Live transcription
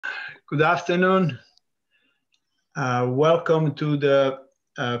Good afternoon. Welcome to the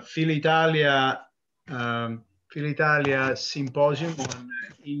Filitalia Symposium on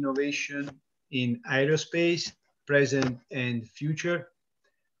Innovation in Aerospace, Present and Future.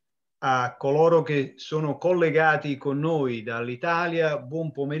 A coloro che sono collegati con noi dall'Italia,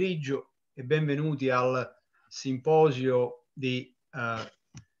 buon pomeriggio e benvenuti al simposio di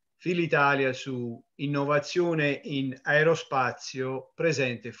Filitalia su innovazione in aerospazio,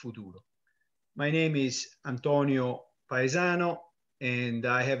 presente e futuro. My name is Antonio Paesano, and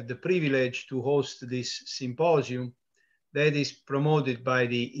I have the privilege to host this symposium that is promoted by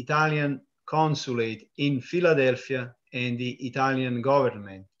the Italian Consulate in Philadelphia and the Italian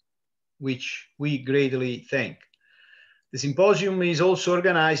government, which we greatly thank. The symposium is also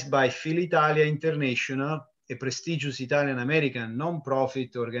organized by Filitalia International, a prestigious Italian-American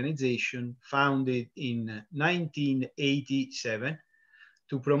non-profit organization founded in 1987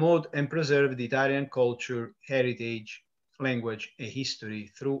 to promote and preserve the Italian culture, heritage, language, and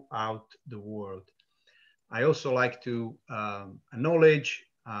history throughout the world. I also like to acknowledge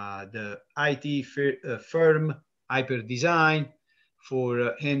the IT firm Hyperdesign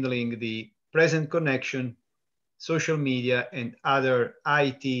for handling the present connection, social media, and other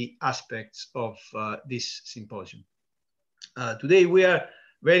IT aspects of this symposium. Today, we are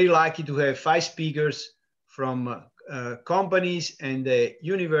very lucky to have 5 speakers from companies and the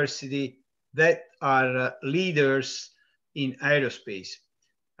university that are leaders in aerospace.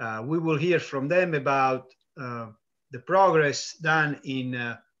 We will hear from them about the progress done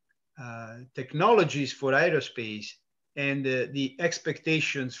in technologies for aerospace and the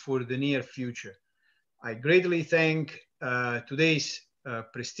expectations for the near future. I greatly thank today's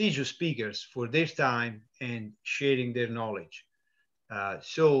prestigious speakers for their time and sharing their knowledge.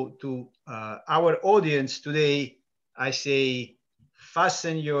 So to our audience today, I say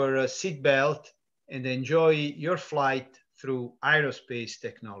fasten your seatbelt and enjoy your flight through aerospace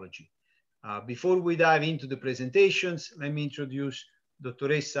technology. Before we dive into the presentations, let me introduce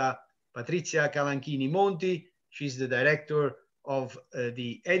Dottoressa Patrizia Calanchini Monti. She's the director of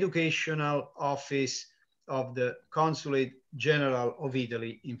the Educational Office of the Consulate General of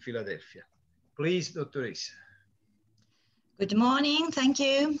Italy in Philadelphia. Please, Dottoressa. Good morning, thank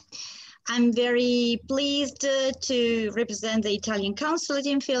you. I'm very pleased to represent the Italian Consulate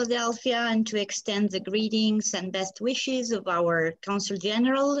in Philadelphia and to extend the greetings and best wishes of our Consul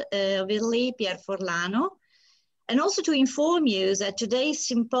General of Italy, Pier Forlano, and also to inform you that today's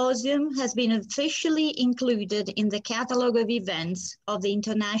symposium has been officially included in the catalogue of events of the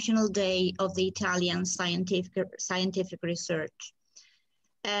International Day of the Italian Scientific Research.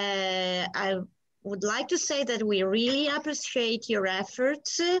 I would like to say that we really appreciate your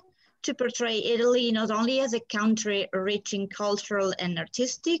efforts to portray Italy not only as a country rich in cultural and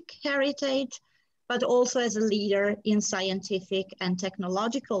artistic heritage, but also as a leader in scientific and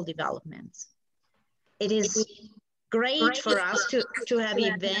technological developments. It is great for us to have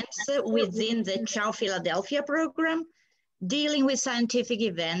events within the Ciao Philadelphia program, dealing with scientific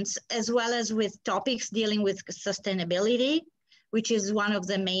events, as well as with topics dealing with sustainability, which is one of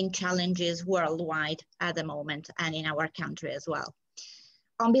the main challenges worldwide at the moment and in our country as well.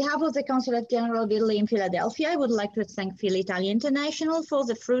 On behalf of the Consulate General of Italy in Philadelphia, I would like to thank Filitalia International for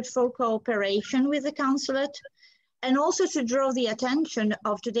the fruitful cooperation with the Consulate, and also to draw the attention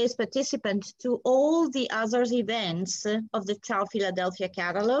of today's participants to all the other events of the Ciao Philadelphia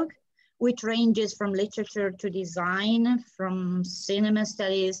catalog, which ranges from literature to design, from cinema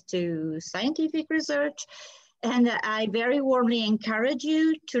studies to scientific research. And I very warmly encourage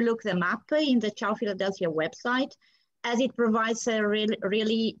you to look them up in the Ciao Philadelphia website, as it provides a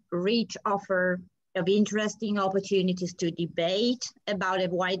really rich offer of interesting opportunities to debate about a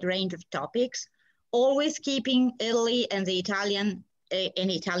wide range of topics, always keeping Italy and the Italian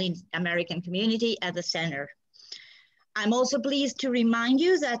American community at the center. I'm also pleased to remind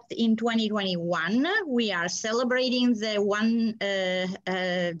you that in 2021, we are celebrating the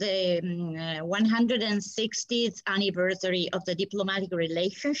 160th anniversary of the diplomatic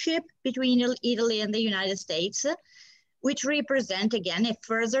relationship between Italy and the United States, which represent again a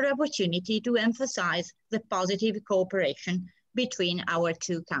further opportunity to emphasize the positive cooperation between our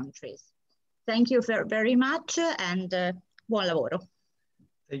two countries. Thank you very much and buon lavoro.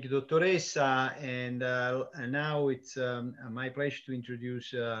 Thank you, Dottoressa. And now it's my pleasure to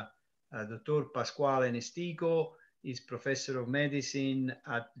introduce Dr. Pasquale Nestico. He's professor of medicine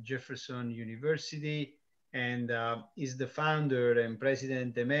at Jefferson University and is the founder and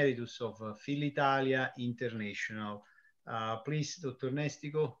president emeritus of Filitalia International. Please, Dr.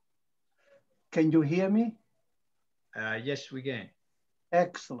 Nestico. Can you hear me? Yes, we can.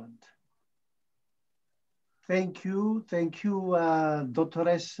 Excellent. Thank you,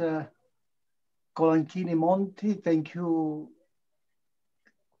 Dottoressa Colanchini Monti. Thank you,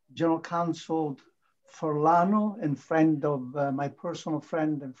 General Counsel Forlano, and friend of my personal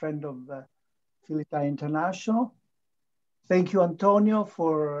friend and friend of Filitalia International. Thank you, Antonio,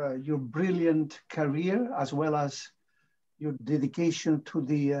 for your brilliant career, as well as your dedication to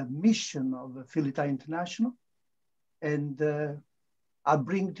the mission of Filitalia International. And I'll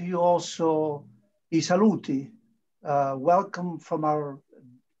bring to you also I saluti. Welcome from our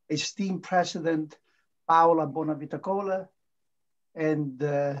esteemed President, Paola Bonavitacola, and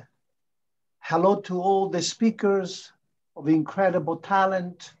hello to all the speakers of incredible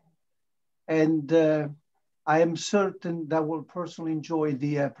talent. And I am certain that will personally enjoy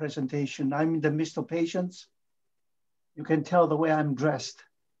the presentation. I'm in the midst of patients. You can tell the way I'm dressed.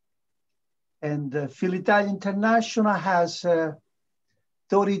 And Filitalia International has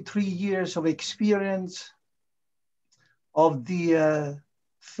 33 years of experience of the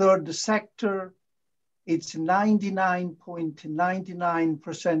third sector. It's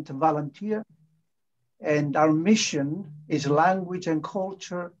 99.99% volunteer. And our mission is language and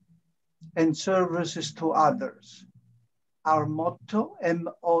culture and services to others. Our motto,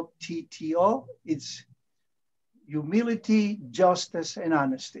 M-O-T-T-O, is humility, justice, and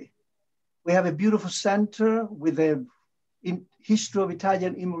honesty. We have a beautiful center with a history of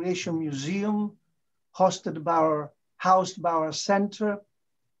Italian immigration museum, housed by our center.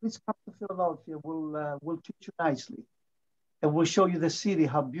 Please come to Philadelphia. We'll teach you nicely, and we'll show you the city,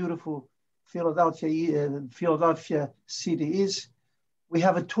 how beautiful Philadelphia city is. We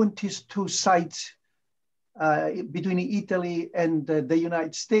have 22 sites between Italy and the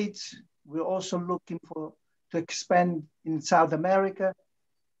United States. We're also looking to expand in South America.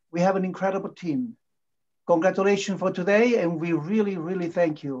 We have an incredible team. Congratulations for today, and we really, really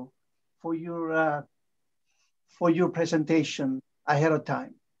thank you for your presentation ahead of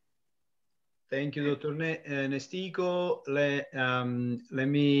time. Thank you, Dr. Nestico. Let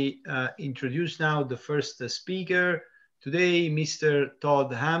me introduce now the first speaker today, Mr.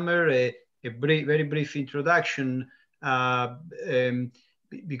 Todd Hammer. A very brief introduction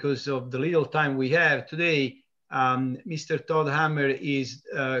because of the little time we have today. Mr. Todd Hammer is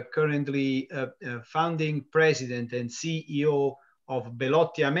currently founding president and CEO of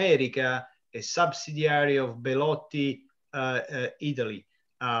Belotti America, a subsidiary of Belotti Italy.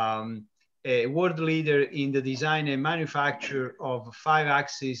 A world leader in the design and manufacture of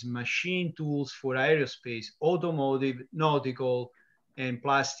 5-axis machine tools for aerospace, automotive, nautical, and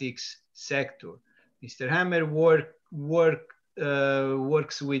plastics sector. Mr. Hammer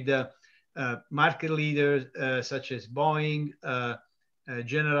works with market leaders such as Boeing,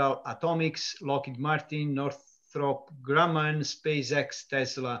 General Atomics, Lockheed Martin, Northrop Grumman, SpaceX,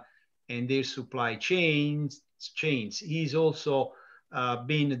 Tesla, and their supply chains. He's also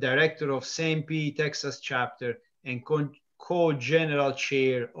been the director of SEMPI Texas chapter and co-general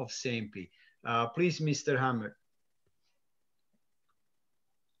chair of SEMPI. Please, Mr. Hammer.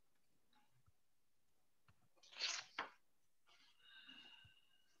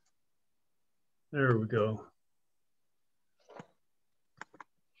 There we go.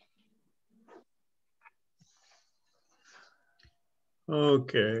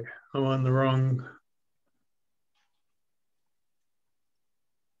 Okay, I'm on the wrong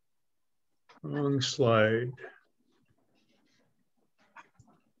slide.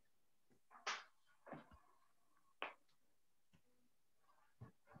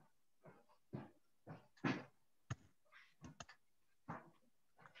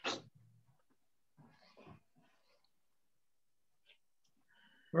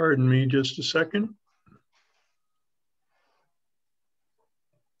 Pardon me just a second.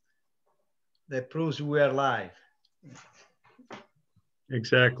 That proves we are live.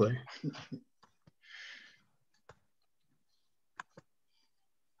 Exactly.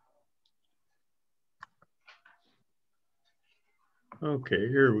 Okay,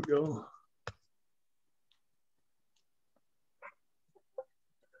 here we go.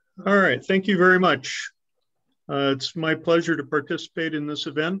 All right, thank you very much. It's my pleasure to participate in this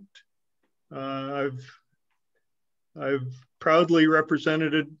event. I've proudly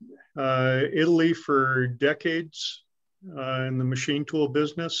represented Italy for decades in the machine tool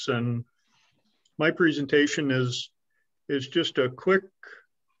business, and my presentation is just a quick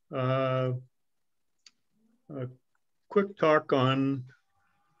talk on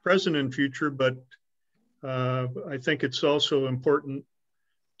present and future, but I think it's also important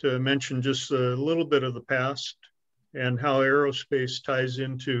to mention just a little bit of the past and how aerospace ties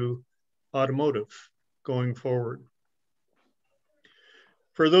into automotive going forward.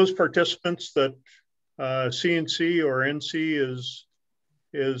 For those participants that CNC or NC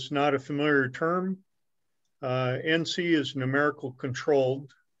is not a familiar term. NC is numerical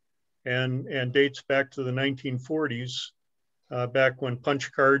controlled and dates back to the 1940s, back when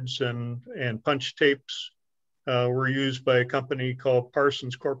punch cards and punch tapes were used by a company called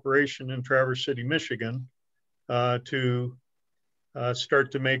Parsons Corporation in Traverse City, Michigan, to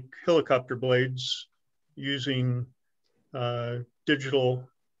start to make helicopter blades using digital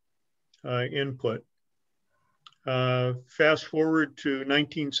input. Fast forward to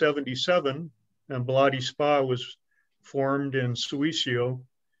 1977, and Bilotti Spa was formed in Suicio,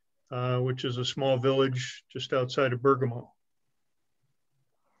 which is a small village just outside of Bergamo.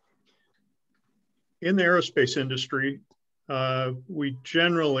 In the aerospace industry, we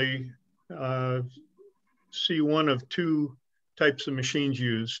generally see one of two types of machines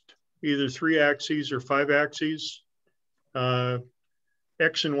used, either 3 axes or 5 axes.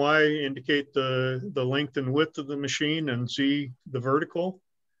 X and Y indicate the length and width of the machine, and Z the vertical.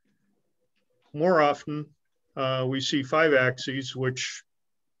 More often, we see 5 axes, which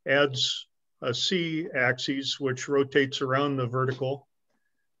adds a C axis, which rotates around the vertical,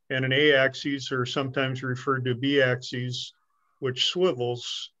 and an A axis, or sometimes referred to B axis, which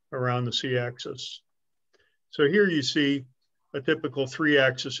swivels around the C axis. So here you see a typical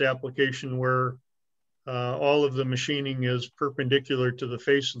 3-axis application where all of the machining is perpendicular to the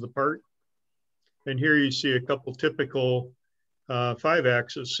face of the part. And here you see a couple typical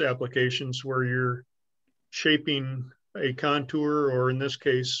 5-axis applications where you're shaping a contour, or in this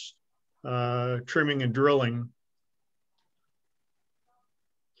case, trimming and drilling.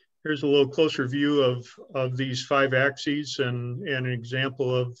 Here's a little closer view of these 5 axes and an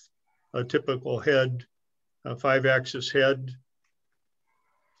example of a typical head, a 5-axis head.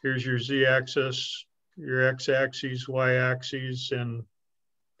 Here's your Z-axis, your X-axis, Y-axis, and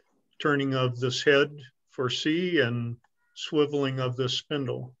turning of this head for C and swiveling of this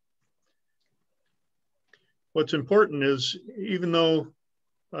spindle. What's important is, even though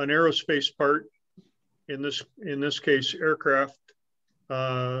an aerospace part, in this case aircraft,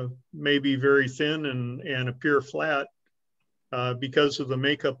 may be very thin and appear flat because of the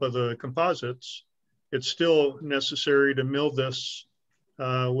makeup of the composites, it's still necessary to mill this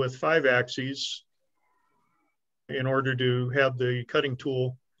with 5 axes in order to have the cutting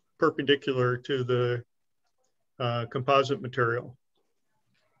tool perpendicular to the composite material.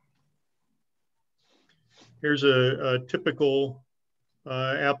 Here's a typical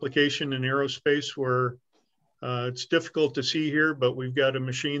application in aerospace where it's difficult to see here, but we've got a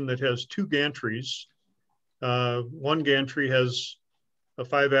machine that has 2 gantries. One gantry has a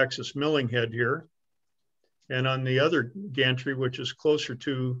 5-axis milling head here. And on the other gantry, which is closer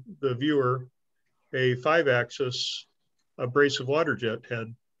to the viewer, a 5-axis abrasive water jet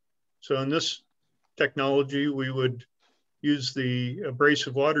head. So in this technology, we would use the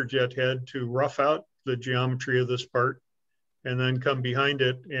abrasive water jet head to rough out the geometry of this part, and then come behind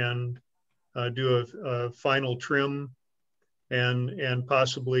it and do a final trim and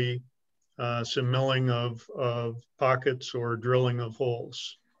possibly some milling of pockets or drilling of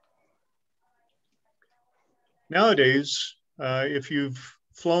holes. Nowadays, if you've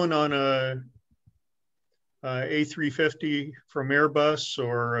flown on a A350 from Airbus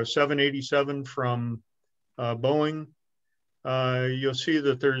or a 787 from Boeing, you'll see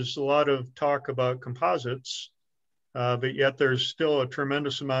that there's a lot of talk about composites, but yet there's still a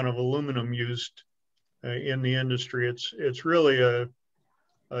tremendous amount of aluminum used in the industry. It's really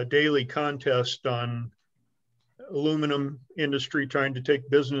a daily contest on aluminum industry trying to take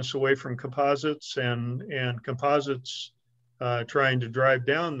business away from composites, and composites trying to drive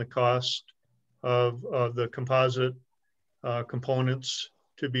down the cost of the composite components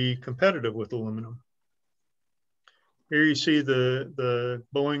to be competitive with aluminum. Here you see the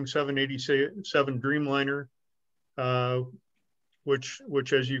Boeing 787 Dreamliner,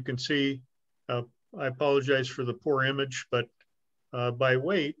 which as you can see, I apologize for the poor image, but by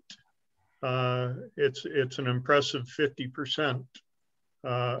weight, it's an impressive 50%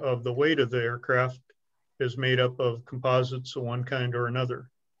 of the weight of the aircraft is made up of composites of one kind or another,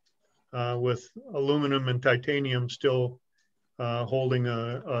 with aluminum and titanium still holding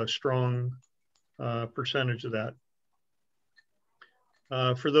a strong percentage of that.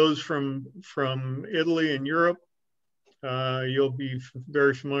 For those from Italy and Europe, you'll be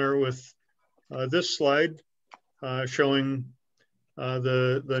very familiar with this slide showing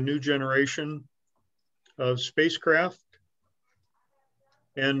the new generation of spacecraft.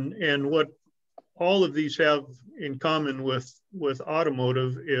 And what all of these have in common with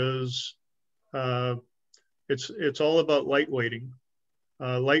automotive is it's all about lightweighting.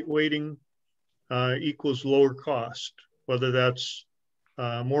 Lightweighting equals lower cost, whether that's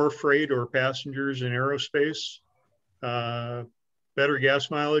more freight or passengers in aerospace, better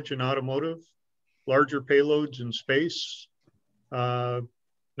gas mileage in automotive, larger payloads in space,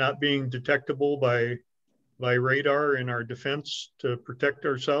 not being detectable by radar in our defense to protect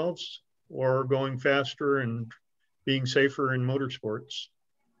ourselves, or going faster and being safer in motorsports.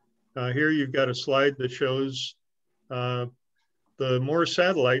 Here you've got a slide that shows the more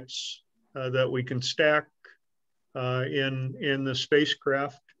satellites that we can stack in the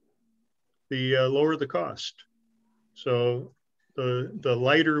spacecraft, the lower the cost. So the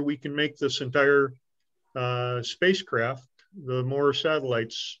lighter we can make this entire spacecraft, the more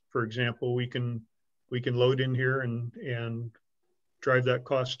satellites, for example, we can load in here and drive that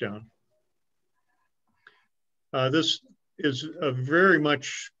cost down. This is a very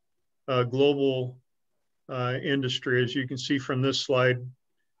much global industry. As you can see from this slide,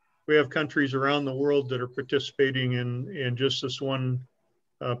 we have countries around the world that are participating in just this one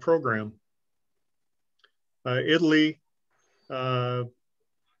program. Italy,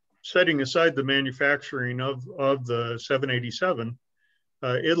 setting aside the manufacturing of the 787,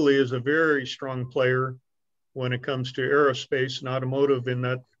 Italy is a very strong player when it comes to aerospace and automotive, in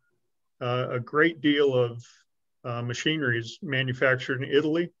that a great deal of machinery is manufactured in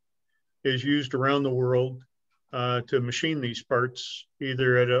Italy, is used around the world to machine these parts,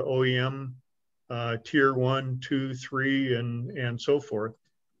 either at an OEM, tier 1, 2, 3, and so forth.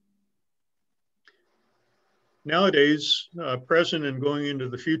 Nowadays, present and going into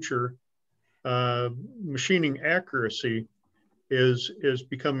the future, machining accuracy is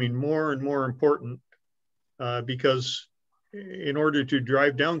becoming more and more important because in order to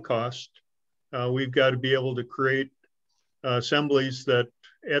drive down cost, we've got to be able to create assemblies that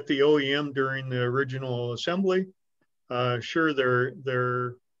at the OEM during the original assembly, sure,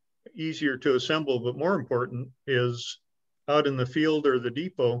 they're easier to assemble, but more important is out in the field or the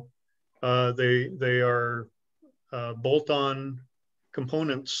depot, they are bolt-on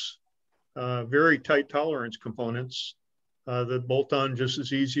components, very tight tolerance components that bolt on just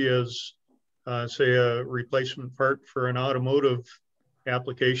as easy as, say, a replacement part for an automotive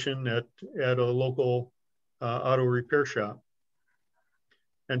application at a local auto repair shop.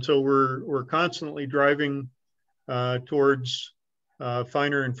 And so we're constantly driving towards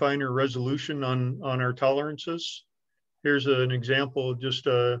finer and finer resolution on our tolerances. Here's an example of just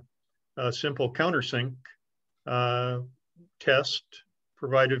a simple countersink test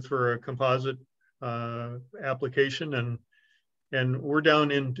provided for a composite application, and we're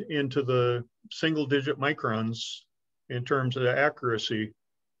down into the single-digit microns in terms of the accuracy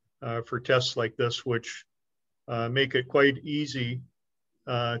for tests like this, which make it quite easy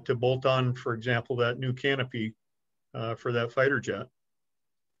to bolt on, for example, that new canopy for that fighter jet.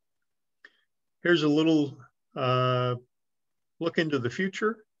 Here's a little look into the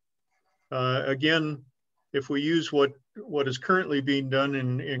future. Again, if we use what is currently being done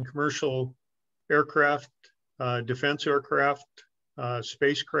in commercial aircraft, defense aircraft,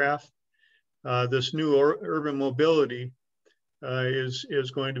 spacecraft, this new urban mobility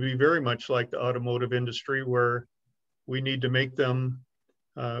is going to be very much like the automotive industry, where we need to make them,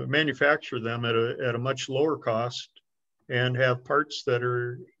 manufacture them at a much lower cost and have parts that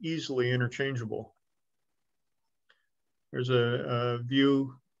are easily interchangeable. There's a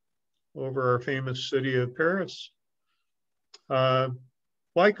view over our famous city of Paris.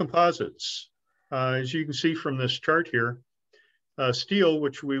 Why composites? As you can see from this chart here, steel,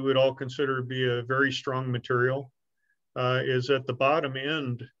 which we would all consider to be a very strong material, is at the bottom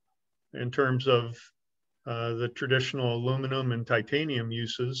end in terms of the traditional aluminum and titanium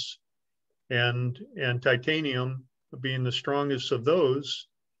uses, and titanium, being the strongest of those,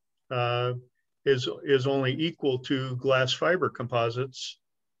 is only equal to glass fiber composites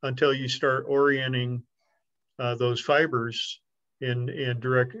until you start orienting those fibers in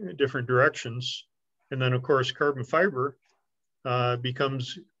different directions. And then, of course, carbon fiber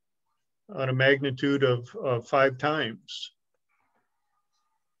becomes on a magnitude of 5 times.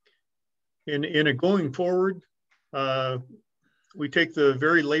 In a going forward, we take the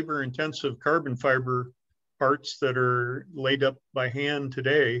very labor-intensive carbon fiber parts that are laid up by hand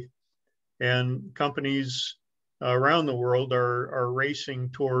today, and companies around the world are racing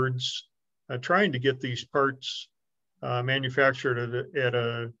towards trying to get these parts manufactured at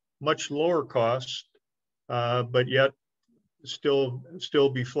a much lower cost, but yet still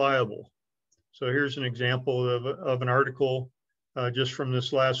be flyable. So here's an example of an article just from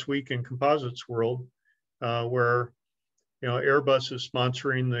this last week in Composites World, where Airbus is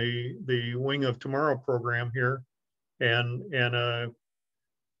sponsoring the Wing of Tomorrow program here, and a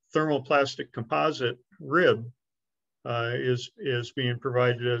thermoplastic composite rib is being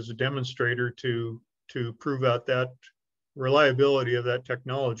provided as a demonstrator to prove out that reliability of that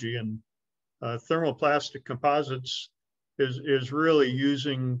technology. And thermoplastic composites is really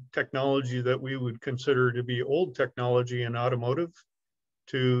using technology that we would consider to be old technology in automotive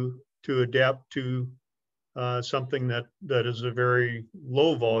to adapt to something that is a very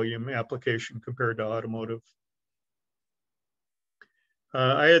low volume application compared to automotive.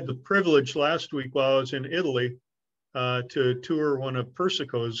 I had the privilege last week while I was in Italy to tour one of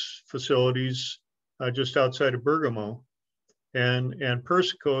Persico's facilities just outside of Bergamo. And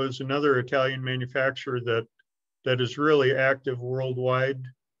Persico is another Italian manufacturer that is really active worldwide,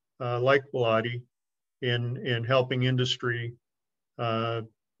 like Bellotti, in helping industry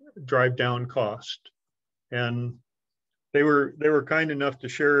drive down cost. And they were kind enough to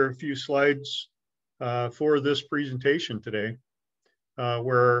share a few slides for this presentation today,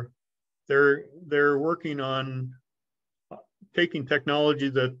 where they're working on taking technology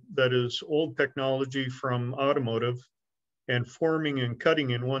that is old technology from automotive and forming and cutting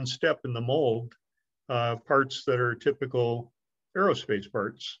in one step in the mold parts that are typical aerospace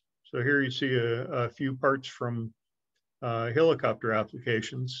parts. So here you see a few parts from helicopter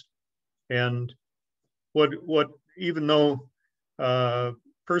applications. And what even though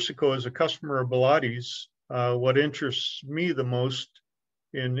Persico is a customer of Bellotti's, what interests me the most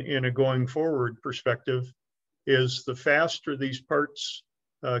in a going forward perspective is the faster these parts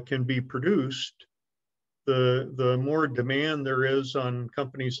can be produced, the more demand there is on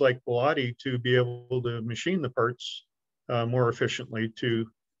companies like Bellotti to be able to machine the parts more efficiently to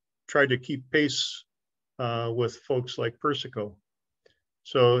try to keep pace with folks like Persico.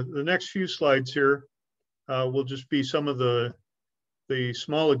 So the next few slides here will just be some of the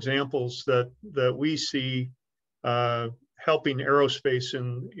small examples that we see helping aerospace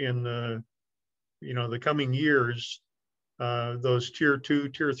in the coming years. Those tier 2,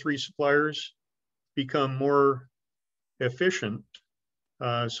 tier 3 suppliers become more efficient.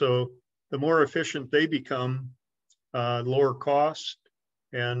 So the more efficient they become, lower cost,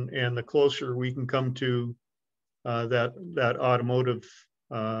 and the closer we can come to that automotive,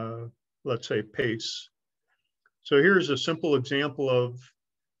 let's say, pace. So here's a simple example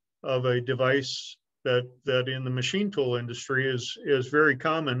of a device that in the machine tool industry is very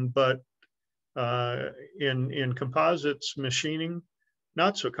common, but in composites machining,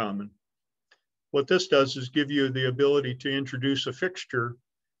 not so common. What this does is give you the ability to introduce a fixture,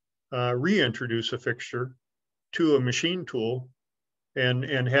 reintroduce a fixture to a machine tool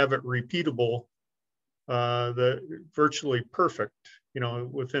and have it repeatable, virtually perfect,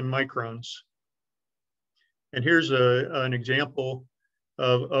 within microns. And here's an example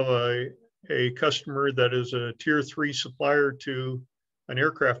of a customer that is a tier 3 supplier to an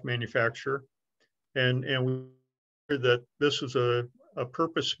aircraft manufacturer. And we heard that this was a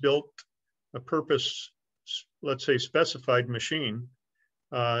purpose-built, let's say, specified machine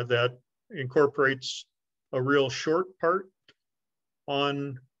that incorporates a real short part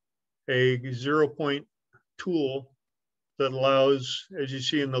on a 0-point tool that allows, as you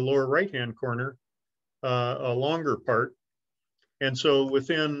see in the lower right-hand corner, a longer part. And so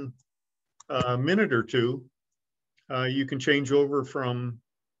within a minute or two, you can change over from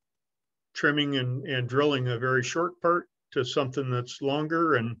trimming and drilling a very short part to something that's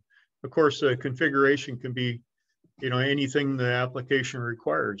longer. And of course, the configuration can be, anything the application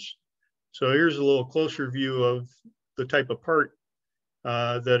requires. So here's a little closer view of the type of part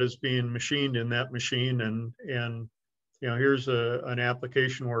that is being machined in that machine. And here's an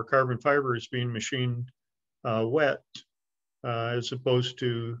application where carbon fiber is being machined wet as opposed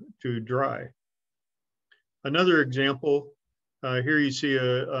to dry. Another example, here you see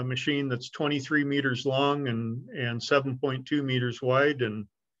a machine that's 23 meters long and 7.2 meters wide and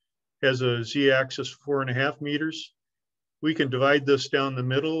has a z-axis 4.5 meters. We can divide this down the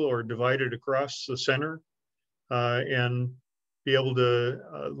middle or divide it across the center and be able to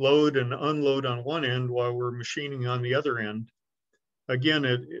load and unload on one end while we're machining on the other end.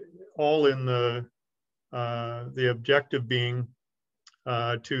 Again, all in the objective being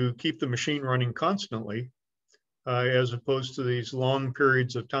to keep the machine running constantly, as opposed to these long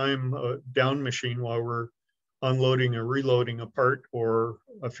periods of time down machine while we're unloading or reloading a part or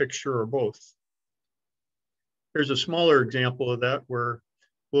a fixture or both. Here's a smaller example of that where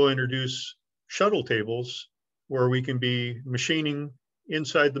we'll introduce shuttle tables where we can be machining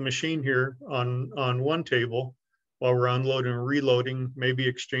inside the machine here on one table while we're unloading and reloading, maybe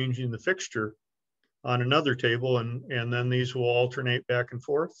exchanging the fixture on another table, and then these will alternate back and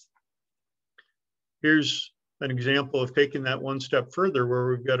forth. Here's an example of taking that one step further, where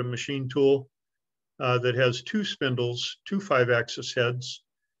we've got a machine tool that has 2 spindles, 2 5-axis heads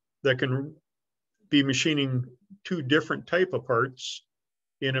that can be machining 2 different type of parts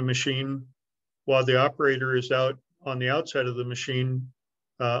in a machine while the operator is out on the outside of the machine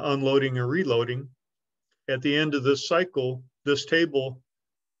unloading or reloading. At the end of this cycle, this table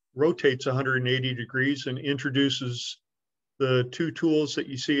rotates 180 degrees and introduces the 2 tools that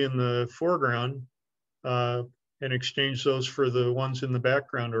you see in the foreground and exchange those for the ones in the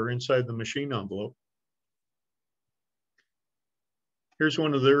background or inside the machine envelope. Here's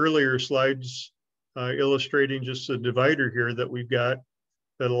one of the earlier slides illustrating just the divider here that we've got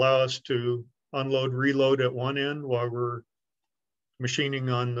that allow us to unload, reload at one end while we're machining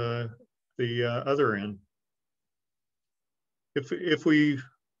on the other end. If we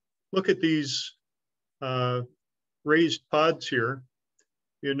look at these raised pods here,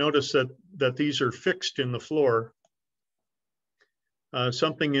 you notice that these are fixed in the floor.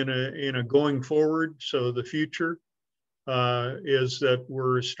 Something in a going forward, so the future, is that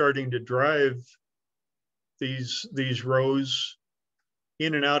we're starting to drive these rows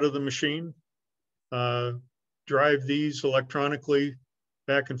in and out of the machine, drive these electronically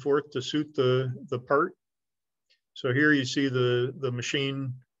back and forth to suit the part. So here you see the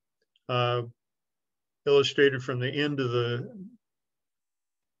machine illustrated from the end of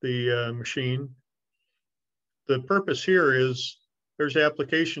the machine. The purpose here is there's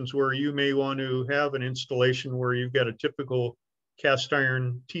applications where you may want to have an installation where you've got a typical cast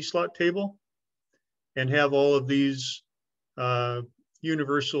iron T-slot table and have all of these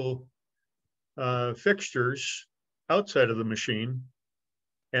universal fixtures outside of the machine.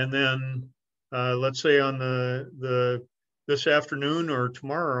 And then let's say on this afternoon or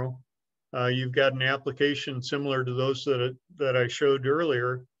tomorrow, you've got an application similar to those that I showed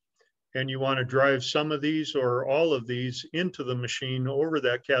earlier, and you want to drive some of these or all of these into the machine over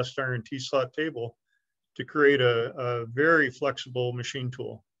that cast iron T-slot table to create a very flexible machine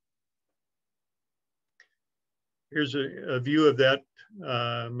tool. Here's a view of that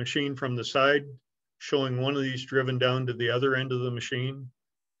machine from the side, showing one of these driven down to the other end of the machine,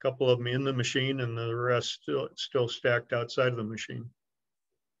 a couple of them in the machine, and the rest still stacked outside of the machine.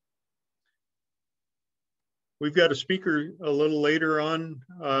 We've got a speaker a little later on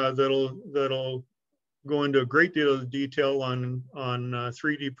that'll go into a great deal of detail on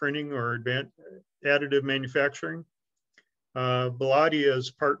 3D printing or additive manufacturing. Belati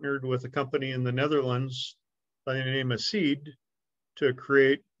has partnered with a company in the Netherlands by the name of Seed to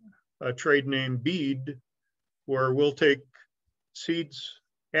create a trade name Bead, where we'll take Seed's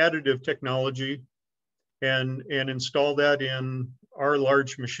additive technology and install that in our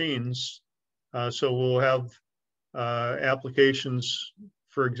large machines. So we'll have applications,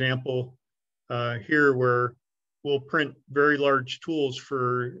 for example, here where we'll print very large tools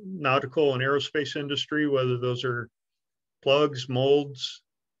for nautical and aerospace industry, whether those are plugs, molds,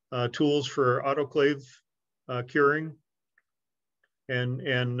 tools for autoclave curing.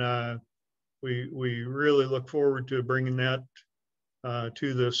 And we really look forward to bringing that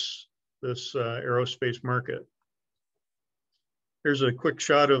to this aerospace market. Here's a quick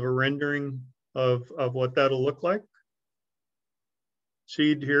shot of a rendering of what that'll look like.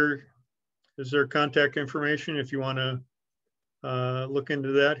 Seed here is their contact information if you want to look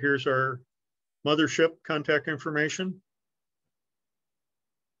into that. Here's our mothership contact information.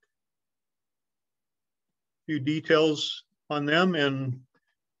 A few details on them and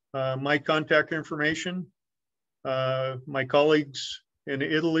my contact information. My colleagues in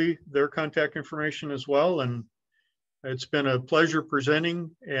Italy, their contact information as well. And it's been a pleasure presenting,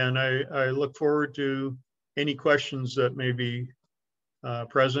 and I look forward to any questions that may be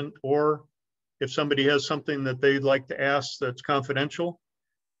present, or if somebody has something that they'd like to ask that's confidential,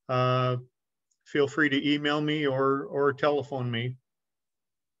 feel free to email me or telephone me.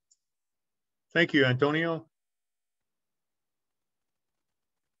 Thank you, Antonio.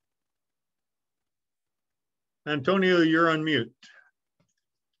 Antonio, you're on mute.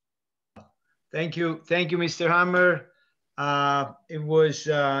 Thank you, Mr. Hammer. It was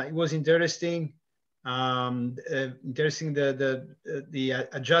interesting. Interesting the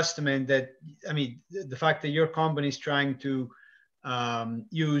adjustment that, I mean, the fact that your company is trying to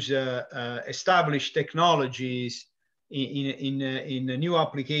use established technologies in new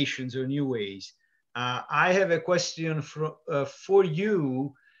applications or new ways. I have a question for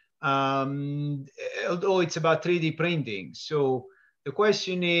you, although it's about 3D printing. So the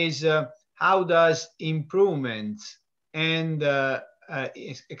question is, how does improvements and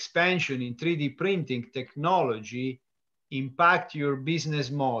expansion in 3D printing technology impact your business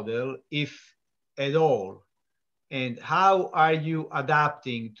model, if at all? and how are you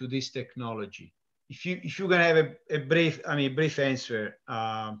adapting to this technology? If you're gonna have a brief answer,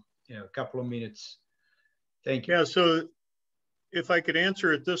 a couple of minutes. Thank you. Yeah. So if I could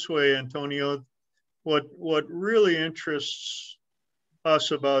answer it this way, Antonio, what really interests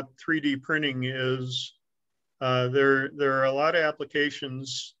us about 3D printing is there are a lot of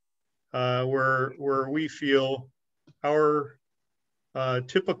applications where we feel our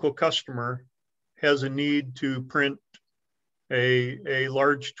typical customer has a need to print a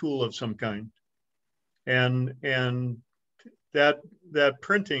large tool of some kind, and that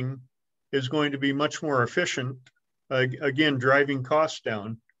printing is going to be much more efficient, again driving costs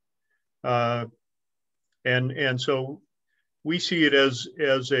down, and so we see it as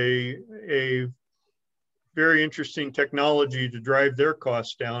a very interesting technology to drive their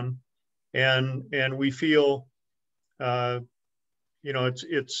costs down, and we feel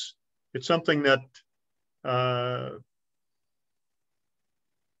it's something that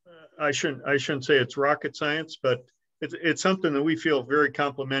I shouldn't say it's rocket science, but it's something that we feel very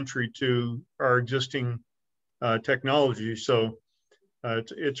complementary to our existing technology. So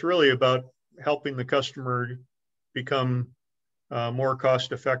it's really about helping the customer become more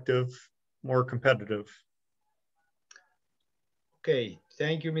cost effective, more competitive. Okay,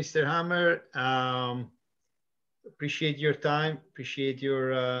 thank you, Mr. Hammer. Appreciate your time, appreciate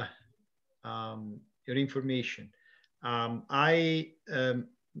your information. I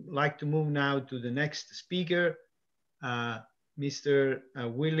like to move now to the next speaker, Mr.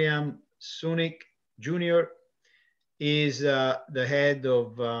 William Sunic Jr. is the head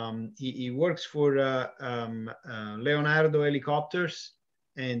of, he works for Leonardo Helicopters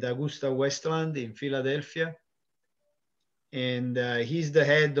and Augusta Westland in Philadelphia. And he's the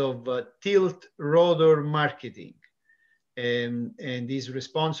head of Tilt Rotor Marketing. And is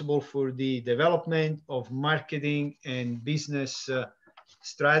responsible for the development of marketing and business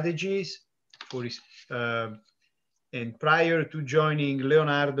strategies for his, and prior to joining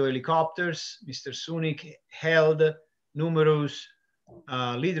Leonardo Helicopters, Mr. Sunic held numerous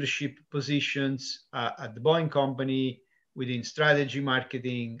leadership positions at the Boeing Company within strategy,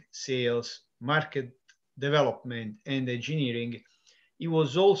 marketing, sales, market development, and engineering. He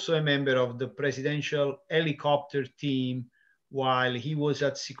was also a member of the presidential helicopter team while he was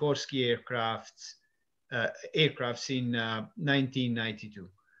at Sikorsky Aircrafts in 1992.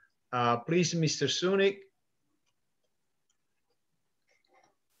 Please, Mr. Sunic.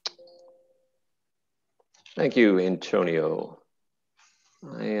 Thank you, Antonio.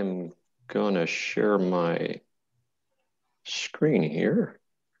 I am going to share my screen here.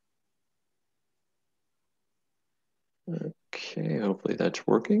 Okay, hopefully that's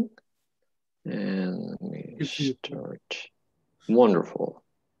working. And let me start. Wonderful.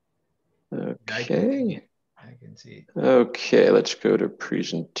 Okay. I can see it. Okay, let's go to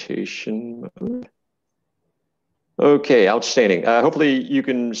presentation mode. Okay, outstanding. Hopefully you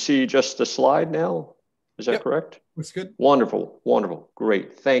can see just the slide now. Is that correct? Looks good. Wonderful, wonderful,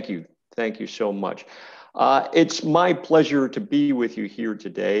 great. Thank you. Thank you so much. It's my pleasure to be with you here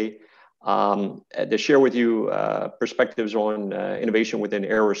today to share with you perspectives on innovation within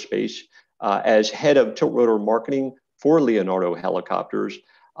aerospace. As head of tilt rotor marketing for Leonardo Helicopters,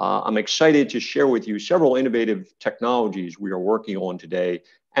 I'm excited to share with you several innovative technologies we are working on today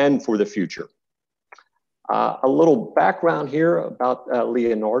and for the future. A little background here about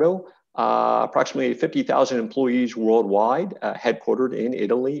Leonardo. Approximately 50,000 employees worldwide, headquartered in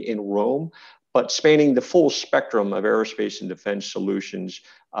Italy, in Rome, but spanning the full spectrum of aerospace and defense solutions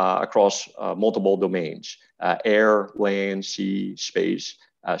across multiple domains, air, land, sea, space,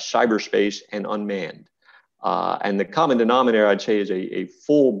 cyberspace, and unmanned. And the common denominator, I'd say, is a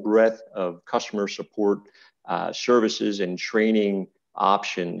full breadth of customer support services and training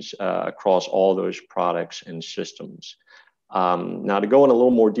options across all those products and systems. Now, to go in a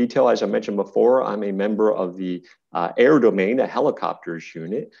little more detail, as I mentioned before, I'm a member of the air domain, a helicopters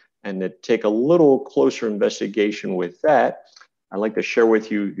unit, and to take a little closer investigation with that, I'd like to share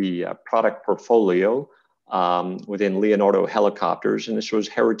with you the product portfolio within Leonardo Helicopters, and this was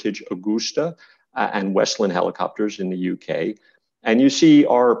Heritage Augusta and Westland Helicopters in the UK. And you see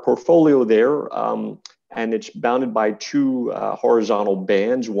our portfolio there, and it's bounded by two horizontal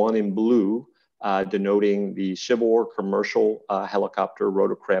bands, one in blue, denoting the civil or commercial helicopter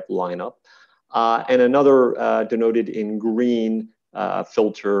rotorcraft lineup, and another denoted in green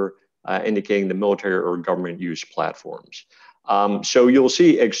filter, indicating the military or government use platforms. So you'll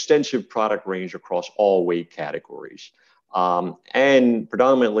see extensive product range across all weight categories. And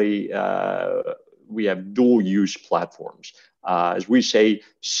predominantly, we have dual use platforms. As we say,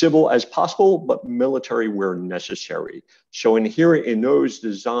 civil as possible, but military where necessary. So inherent in those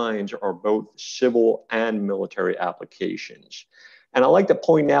designs are both civil and military applications. And I like to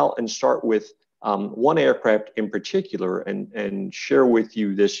point out and start with one aircraft in particular and share with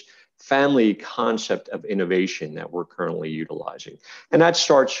you this family concept of innovation that we're currently utilizing. And that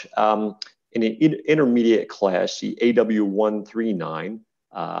starts in an intermediate class, the AW139,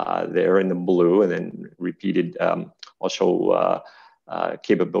 there in the blue, and then repeated also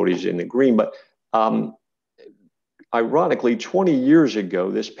capabilities in the green. But ironically, 20 years ago,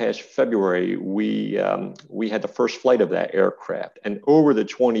 this past February, we had the first flight of that aircraft. And over the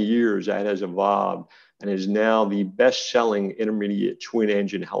 20 years, that has evolved and is now the best-selling intermediate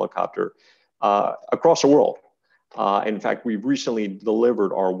twin-engine helicopter across the world. In fact, we've recently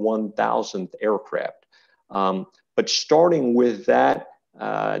delivered our 1,000th aircraft. But starting with that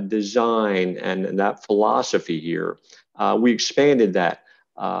design and that philosophy here, we expanded that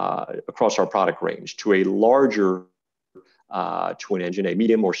across our product range to a larger twin engine, a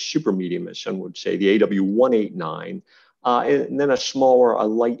medium or super medium, as some would say, the AW189, and then a smaller, a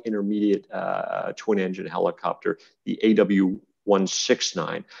light intermediate twin engine helicopter, the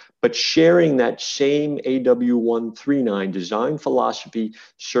AW169. But sharing that same AW139 design philosophy,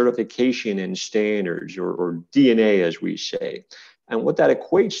 certification, and standards, or DNA, as we say. And what that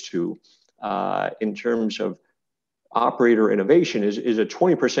equates to in terms of operator innovation is a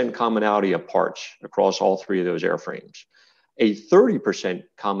 20% commonality of parts across all three of those airframes, a 30%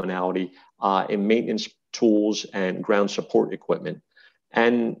 commonality in maintenance tools and ground support equipment,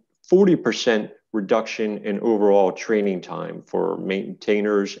 and 40% reduction in overall training time for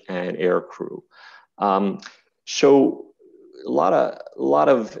maintainers and air crew. So a lot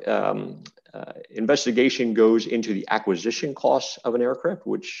of investigation goes into the acquisition costs of an aircraft,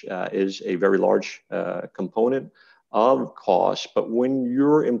 which is a very large component of cost. But when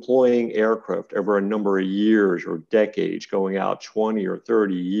you're employing aircraft over a number of years or decades, going out 20 or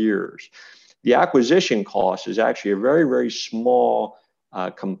 30 years, the acquisition cost is actually a very, very small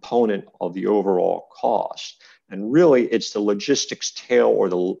component of the overall cost. And really, it's the logistics tail or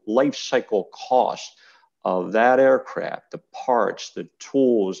the life cycle cost of that aircraft, the parts, the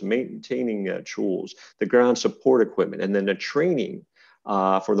tools, maintaining tools, the ground support equipment, and then the training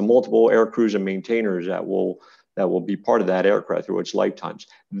for the multiple air crews and maintainers that will be part of that aircraft through its lifetimes.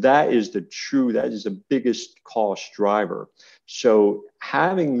 That is the biggest cost driver. So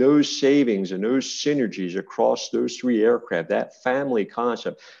having those savings and those synergies across those three aircraft, that family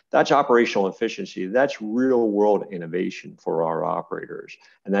concept, that's operational efficiency. That's real world innovation for our operators.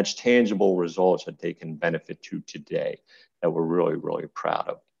 And that's tangible results that they can benefit to today that we're really, really proud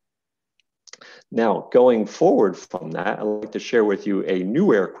of. Now, going forward from that, I'd like to share with you a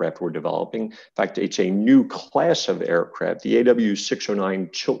new aircraft we're developing. In fact, it's a new class of aircraft, the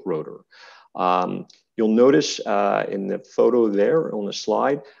AW609 tilt rotor. You'll notice in the photo there on the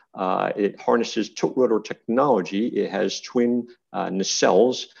slide, it harnesses tilt rotor technology. It has twin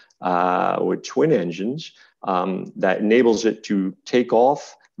nacelles with twin engines that enables it to take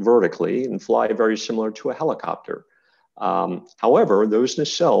off vertically and fly very similar to a helicopter. However, those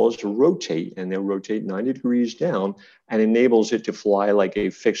nacelles rotate, and they'll rotate 90 degrees down, and enables it to fly like a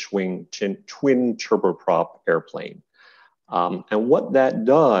fixed-wing twin turboprop airplane. And what that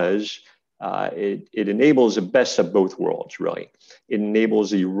does, it enables the best of both worlds, really. It enables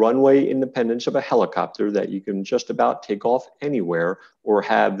the runway independence of a helicopter that you can just about take off anywhere or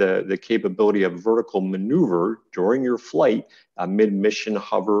have the capability of vertical maneuver during your flight, mid-mission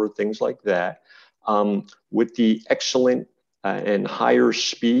hover, things like that. With the excellent and higher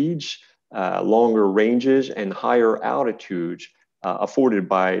speeds, longer ranges, and higher altitudes afforded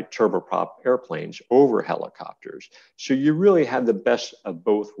by turboprop airplanes over helicopters. So you really have the best of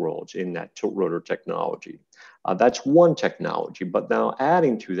both worlds in that tilt rotor technology. That's one technology, but now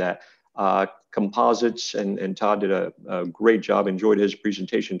adding to that, composites, and Todd did a great job, enjoyed his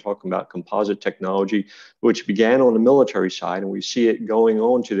presentation talking about composite technology, which began on the military side, and we see it going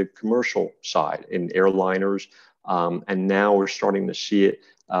on to the commercial side in airliners, and now we're starting to see it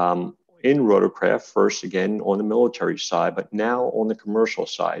in rotorcraft, first again on the military side, but now on the commercial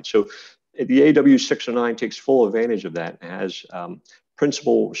side. So the AW609 takes full advantage of that and has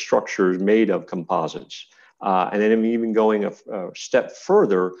principal structures made of composites. And then even going a step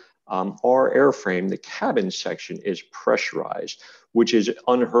further, our airframe, the cabin section, is pressurized, which is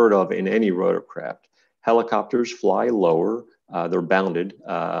unheard of in any rotorcraft. Helicopters fly lower; they're bounded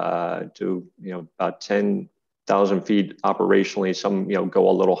to about 10,000 1,000 feet operationally. Some, go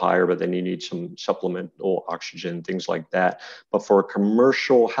a little higher, but then you need some supplemental oxygen, things like that. But for a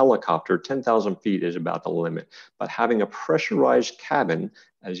commercial helicopter, 10,000 feet is about the limit. But having a pressurized cabin,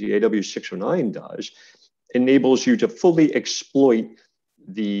 as the AW609 does, enables you to fully exploit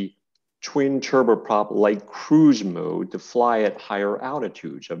the twin turboprop light cruise mode to fly at higher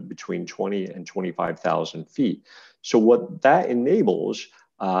altitudes of between 20 and 25,000 feet. So what that enables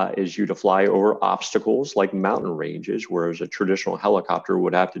is you to fly over obstacles like mountain ranges, whereas a traditional helicopter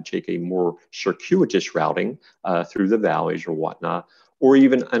would have to take a more circuitous routing through the valleys or whatnot, or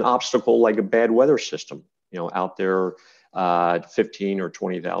even an obstacle like a bad weather system, out there 15 or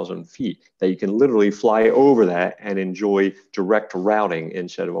 20,000 feet, that you can literally fly over that and enjoy direct routing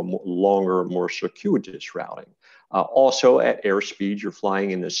instead of a longer, more circuitous routing. Also at airspeed, you're flying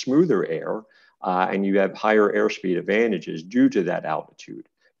in the smoother air, and you have higher airspeed advantages due to that altitude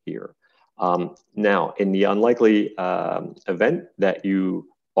here. Now, in the unlikely event that you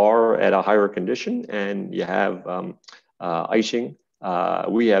are at a higher condition and you have icing,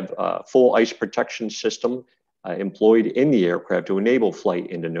 we have a full ice protection system employed in the aircraft to enable flight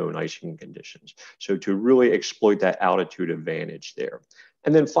into known icing conditions. So to really exploit that altitude advantage there.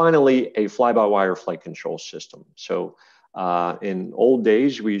 And then finally, a fly-by-wire flight control system. So in old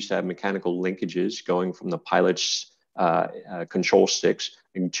days, we used to have mechanical linkages going from the pilot's control sticks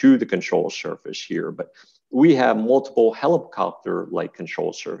into the control surface here. But we have multiple helicopter-like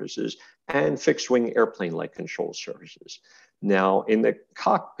control surfaces and fixed-wing airplane-like control surfaces. Now, in the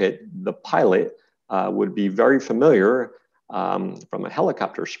cockpit, the pilot would be very familiar from a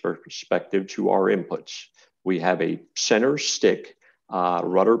helicopter perspective to our inputs. We have a center stick,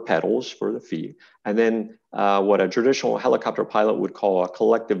 rudder pedals for the feet, and then what a traditional helicopter pilot would call a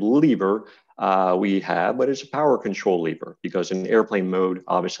collective lever we have, but it's a power control lever because in airplane mode,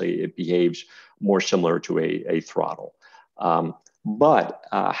 obviously it behaves more similar to a throttle. But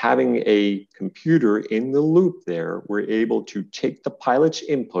having a computer in the loop there, we're able to take the pilot's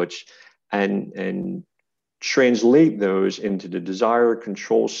inputs and translate those into the desired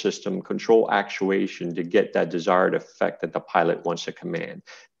control system, control actuation to get that desired effect that the pilot wants to command.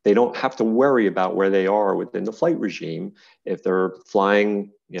 They don't have to worry about where they are within the flight regime if they're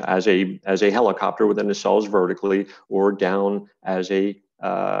flying as a helicopter within the cells vertically or down as a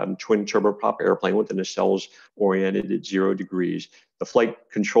twin turboprop airplane within the cells oriented at 0 degrees. The flight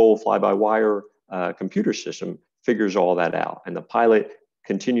control fly-by-wire computer system figures all that out, and the pilot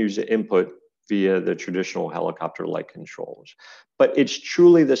continues to input via the traditional helicopter-like controls. But it's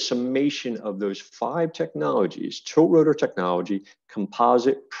truly the summation of those 5 technologies: tilt rotor technology,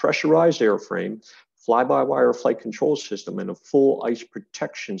 composite pressurized airframe, fly-by-wire flight control system, and a full ice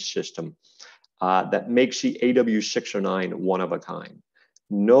protection system that makes the AW609 one of a kind.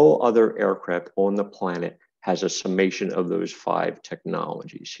 No other aircraft on the planet has a summation of those 5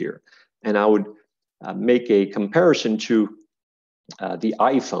 technologies here. And I would make a comparison to the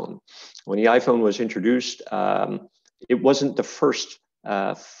iPhone. When the iPhone was introduced, it wasn't the first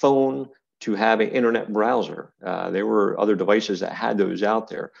phone to have an internet browser. There were other devices that had those out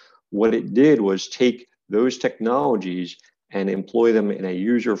there. What it did was take those technologies and employ them in a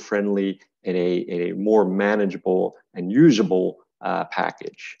user-friendly, in a more manageable and usable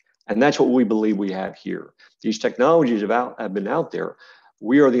package. And that's what we believe we have here. These technologies have been out there.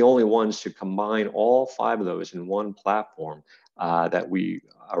 We are the only ones to combine all 5 of those in one platform that we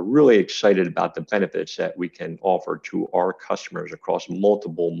are really excited about the benefits that we can offer to our customers across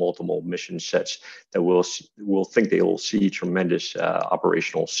multiple mission sets that we'll think they will see tremendous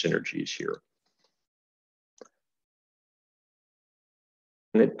operational synergies here.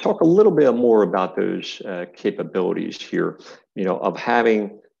 And talk a little bit more about those capabilities here, of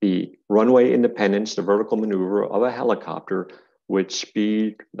having the runway independence, the vertical maneuver of a helicopter with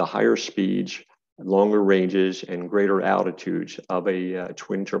speed, the higher speeds, longer ranges, and greater altitudes of a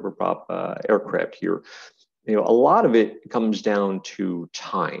twin turboprop aircraft here. A lot of it comes down to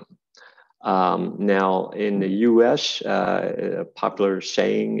time. Now, in the US, a popular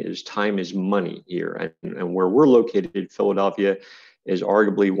saying is time is money here. And where we're located, Philadelphia, is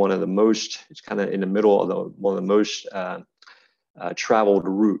arguably one of the most, it's kind of in the middle of one of the most traveled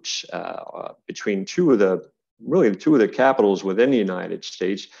routes between two of the capitals within the United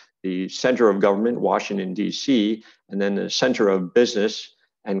States, the center of government, Washington, D.C., and then the center of business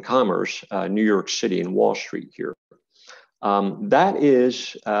and commerce, New York City and Wall Street here. That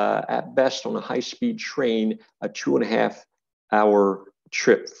is, at best, on a high-speed train, a 2.5-hour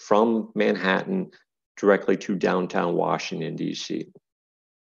trip from Manhattan directly to downtown Washington, D.C.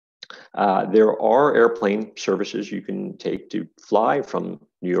 There are airplane services you can take to fly from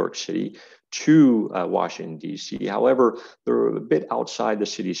New York City to Washington, D.C. However, they're a bit outside the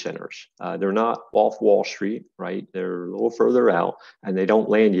city centers. They're not off Wall Street, right? They're a little further out, and they don't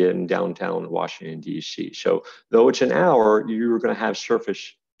land you in downtown Washington, D.C. So though it's an hour, you're going to have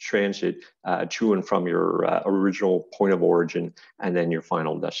surface transit to and from your original point of origin and then your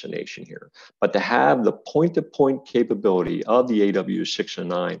final destination here. But to have the point-to-point capability of the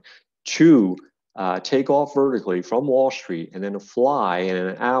AW609 to take off vertically from Wall Street and then to fly in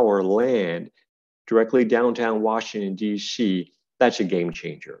an hour land directly downtown Washington, D.C., that's a game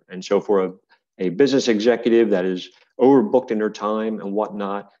changer. And so for a business executive that is overbooked in their time and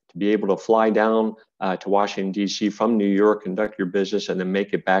whatnot, to be able to fly down to Washington, D.C. from New York, conduct your business, and then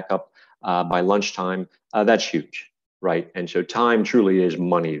make it back up by lunchtime, that's huge, right? And so time truly is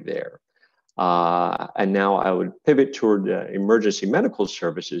money there. And now I would pivot toward emergency medical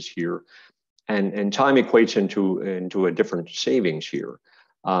services here. And time equates into a different savings here.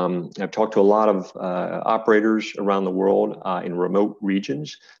 I've talked to a lot of operators around the world in remote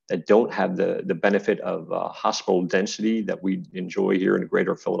regions that don't have the benefit of hospital density that we enjoy here in the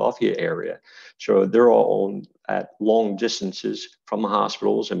greater Philadelphia area. So they're all at long distances from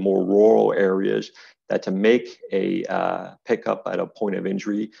hospitals and more rural areas that to make a pickup at a point of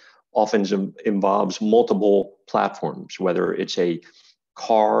injury often involves multiple platforms, whether it's a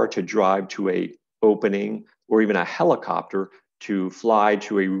car to drive to a opening or even a helicopter to fly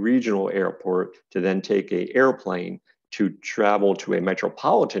to a regional airport to then take an airplane to travel to a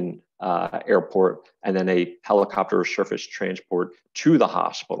metropolitan airport and then a helicopter or surface transport to the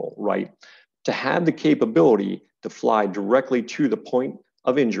hospital, right? To have the capability to fly directly to the point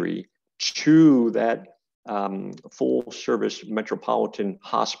of injury to that full service metropolitan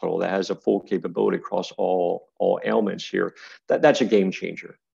hospital that has a full capability across all ailments here, that's a game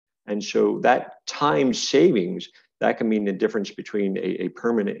changer. And so that time savings, that can mean the difference between a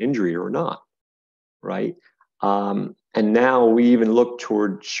permanent injury or not, right? And now we even look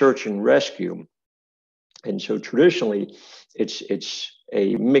toward search and rescue. And so traditionally, it's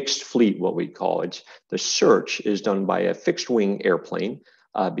a mixed fleet, what we call it. The search is done by a fixed wing airplane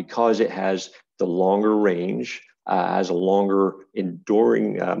because it has the longer range, has a longer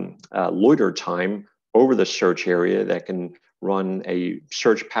enduring loiter time over the search area that can run a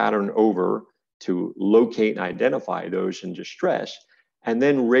search pattern over to locate and identify those in distress, and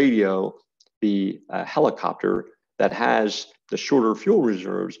then radio the helicopter that has the shorter fuel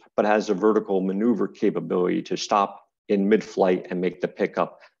reserves, but has a vertical maneuver capability to stop in mid-flight and make the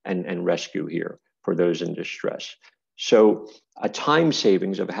pickup and rescue here for those in distress. So a time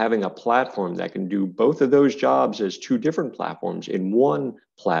savings of having a platform that can do both of those jobs as two different platforms in one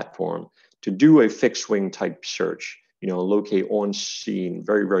platform to do a fixed wing type search, you know, locate on scene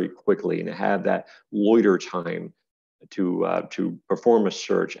very, very quickly and have that loiter time to perform a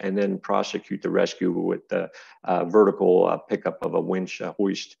search and then prosecute the rescue with the vertical pickup of a winch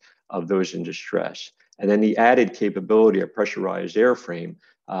hoist of those in distress. And then the added capability of pressurized airframe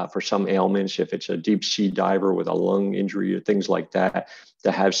for some ailments, if it's a deep sea diver with a lung injury or things like that,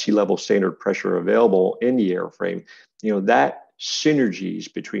 to have sea level standard pressure available in the airframe, you know, that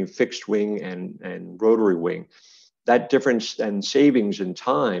synergies between fixed wing and rotary wing, that difference and savings in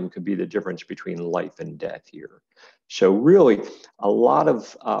time could be the difference between life and death here. So really a lot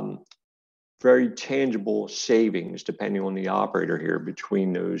of very tangible savings depending on the operator here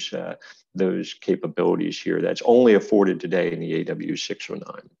between those capabilities here that's only afforded today in the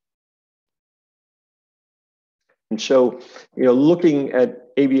AW609. And so, you know, looking at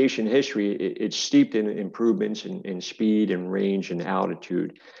aviation history, it's steeped in improvements in speed and range and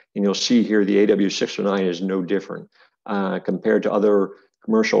altitude. And you'll see here the AW609 is no different compared to other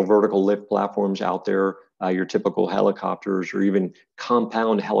commercial vertical lift platforms out there, your typical helicopters or even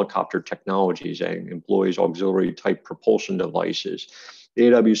compound helicopter technologies that employs auxiliary type propulsion devices. The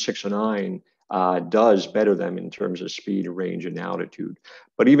AW609 does better them in terms of speed, range, and altitude,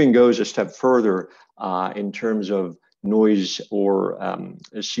 but even goes a step further in terms of noise or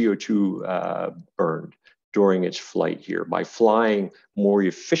CO2 burned during its flight here by flying more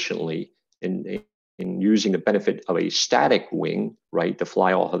efficiently in using the benefit of a static wing, right, to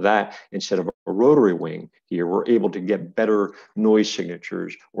fly off of that instead of a rotary wing here, we're able to get better noise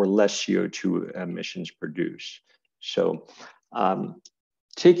signatures or less CO2 emissions produced. So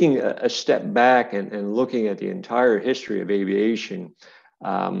taking a step back and looking at the entire history of aviation,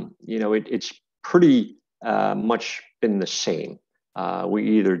 you know, it's pretty much been the same.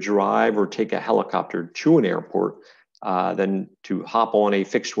 We either drive or take a helicopter to an airport, then to hop on a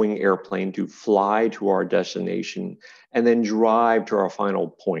fixed wing airplane to fly to our destination, and then drive to our final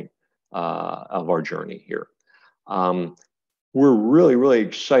point of our journey here. we're really, really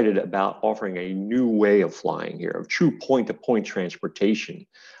excited about offering a new way of flying here, of true point-to-point transportation.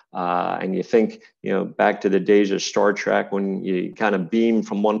 And you think, back to the days of Star Trek when you kind of beam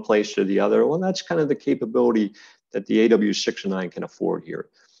from one place to the other. Well, that's kind of the capability that the AW609 can afford here.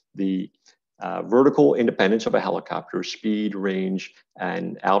 The vertical independence of a helicopter, speed, range,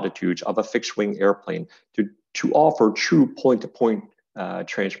 and altitudes of a fixed-wing airplane to offer true point-to-point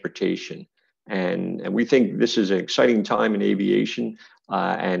transportation. And we think this is an exciting time in aviation,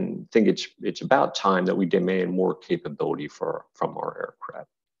 and think it's about time that we demand more capability from our aircraft.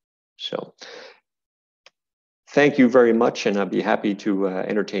 So thank you very much, and I'd be happy to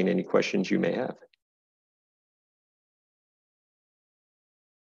entertain any questions you may have.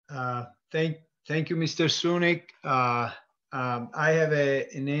 Thank you, Mr. Sunic. I have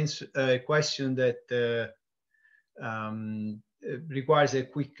a question that requires a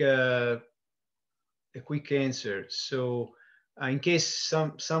quick answer. So in case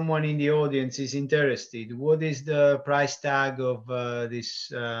someone in the audience is interested, what is the price tag of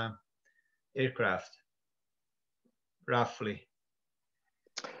this aircraft, roughly?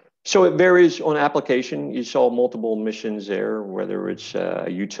 So it varies on application. You saw multiple missions there, whether it's a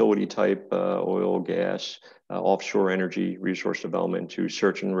utility type, oil, gas, offshore energy, resource development, to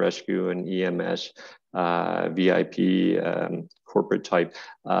search and rescue and EMS, VIP, corporate type.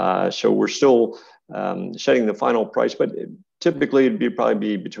 So we're still setting the final price, but typically it'd probably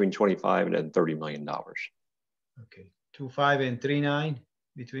be between $25 and $30 million. Okay, 25 and 39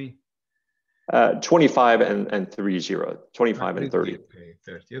 between. 25 and 30, 25 and 30. Okay,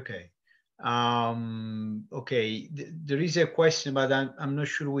 30. Okay. Okay. There is a question, but I'm not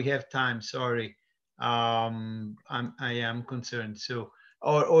sure we have time. Sorry. I am concerned. So,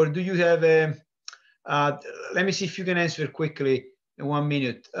 or do you have a? Let me see if you can answer quickly in 1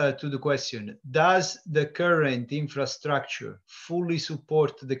 minute to the question. Does the current infrastructure fully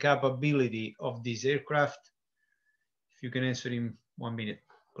support the capability of this aircraft? If you can answer in 1 minute,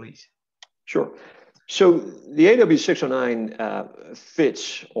 please. Sure. So the AW609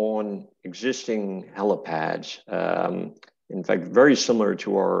 fits on existing helipads. In fact, very similar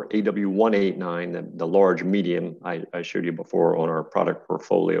to our AW189, the large medium I showed you before on our product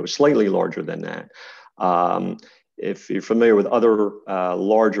portfolio, slightly larger than that. If you're familiar with other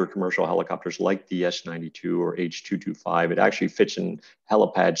larger commercial helicopters like the S92 or H225, it actually fits in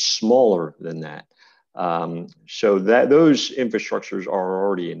helipads smaller than that. So those infrastructures are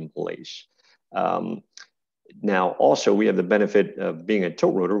already in place. Now, also, we have the benefit of being a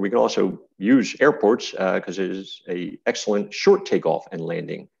tilt rotor. We can also use airports because it is an excellent short takeoff and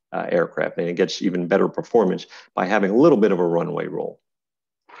landing aircraft, and it gets even better performance by having a little bit of a runway roll.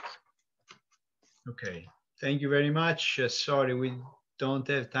 Okay, thank you very much. Sorry, we don't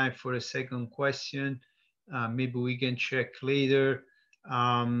have time for a second question. Maybe we can check later.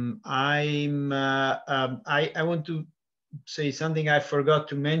 I want to say something I forgot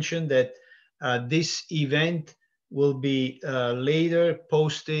to mention, that this event will be later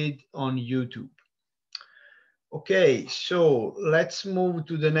posted on YouTube. Okay, so let's move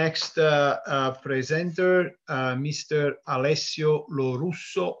to the next presenter, Mr. Alessio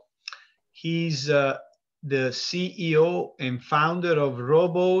Lorusso. He's the CEO and founder of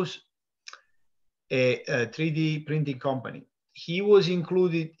Robos, a 3D printing company. He was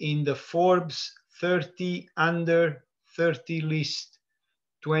included in the Forbes 30 Under 30 list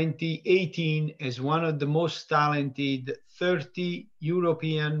 2018 as one of the most talented 30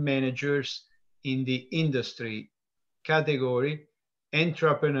 European managers in the industry category,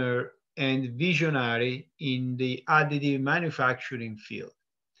 entrepreneur and visionary in the additive manufacturing field.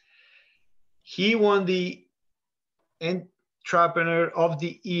 He won the Entrepreneur of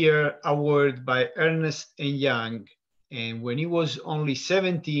the Year award by Ernst & Young, and when he was only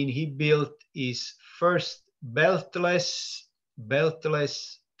 17, he built his first beltless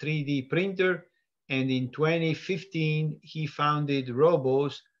 3D printer, and in 2015 he founded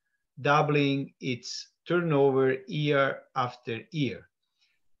Robos, doubling its turnover year after year.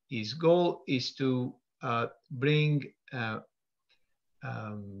 His goal is to bring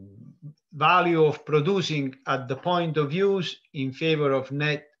value of producing at the point of use in favor of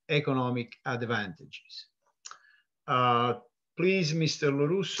net economic advantages. Please, Mr.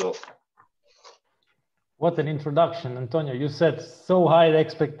 Lorusso. What an introduction, Antonio. You set so high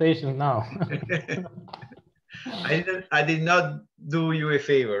expectations now. I did not do you a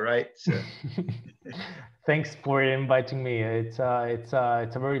favor, right? So. Thanks for inviting me. It's a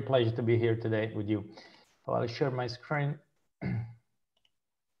very pleasure to be here today with you. So I'll share my screen.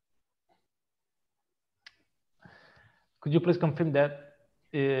 Could you please confirm that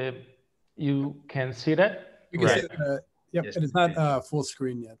you can see that? You can see, Yep, Yes, it is not full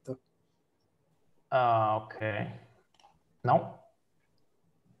screen yet, though. Okay. No?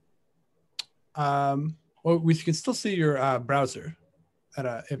 Well, we can still see your browser,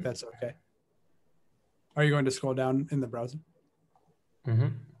 if that's okay. Are you going to scroll down in the browser? Mm-hmm.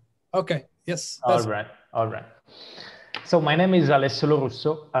 Okay, yes. All right, all right. So my name is Alessio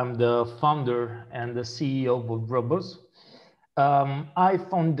Russo. I'm the founder and the CEO of Robos. I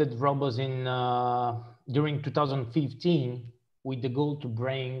founded Robos during 2015 with the goal to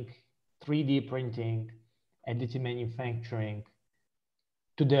bring 3D printing, additive manufacturing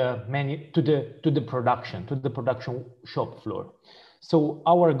to the production shop floor. So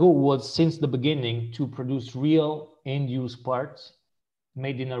our goal was since the beginning to produce real end-use parts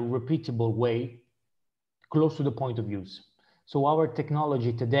made in a repeatable way, close to the point of use. So our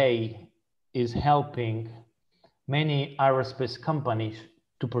technology today is helping many aerospace companies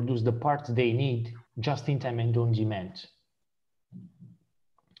to produce the parts they need just in time and on demand.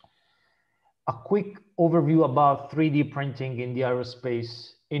 A quick overview about 3D printing in the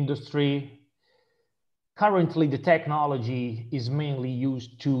aerospace industry. Currently, the technology is mainly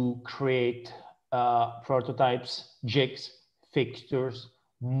used to create prototypes, jigs, fixtures,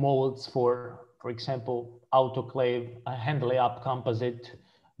 molds for example, autoclave, hand-layup composite,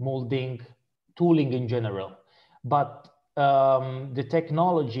 molding, tooling in general. But the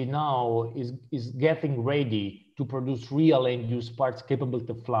technology now is getting ready to produce real end-use parts capable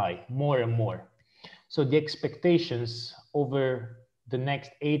to fly more and more. So the expectations over the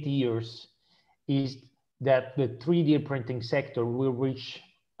next 8 years is that the 3D printing sector will reach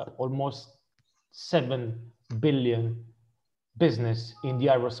almost 7 billion business in the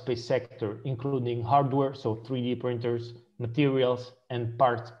aerospace sector, including hardware, so 3D printers, materials, and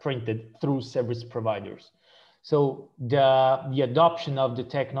parts printed through service providers. So the adoption of the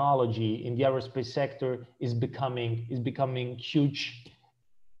technology in the aerospace sector is becoming huge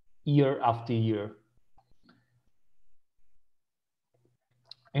year after year.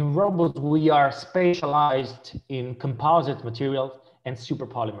 In Robos, we are specialized in composite materials and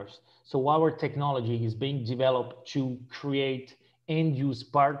superpolymers. So our technology is being developed to create end-use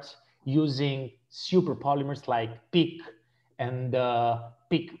parts using superpolymers like PEEK and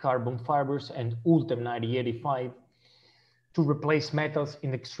PEEK carbon fibers and Ultem 9085 to replace metals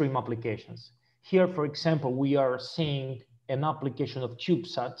in extreme applications. Here, for example, we are seeing an application of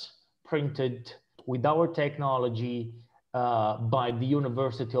CubeSats printed with our technology by the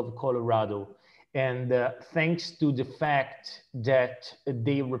University of Colorado. And thanks to the fact that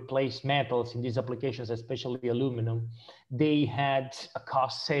they replace metals in these applications, especially aluminum, they had a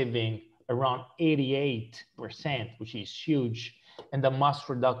cost saving around 88%, which is huge, and a mass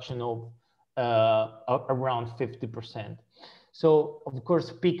reduction of around 50%. So, of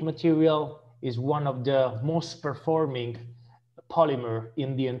course, PEEK material is one of the most performing polymer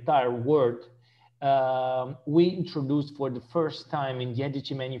in the entire world. We introduced for the first time in the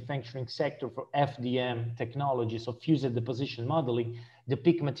additive manufacturing sector for FDM technology, so fused deposition modeling, the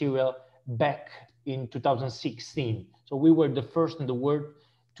PEEK material back in 2016. So we were the first in the world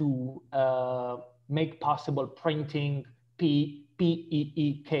to make possible printing PEEK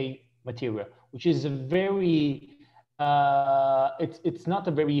material, which is a very, it's not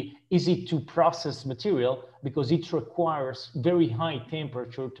a very easy to process material because it requires very high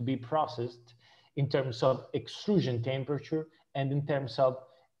temperature to be processed in terms of extrusion temperature and in terms of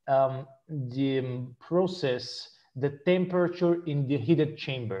the process, the temperature in the heated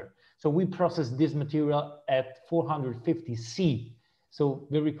chamber. So we process this material at 450 C, so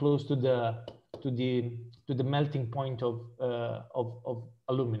very close to the melting point of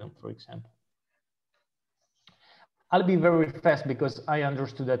aluminum, for example. I'll be very fast because I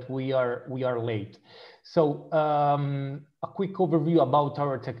understood that we are late. So a quick overview about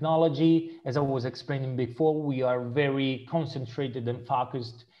our technology. As I was explaining before, we are very concentrated and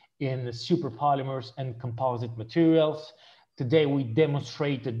focused in superpolymers and composite materials. Today, we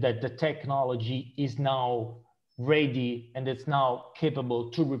demonstrated that the technology is now ready and it's now capable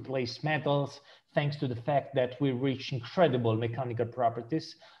to replace metals, thanks to the fact that we reach incredible mechanical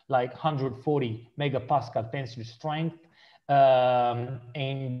properties like 140 megapascal tensile strength.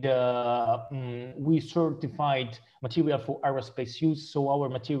 We certified material for aerospace use. So our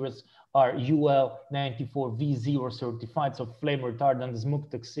materials are UL 94V0 certified, so flame retardant, smoke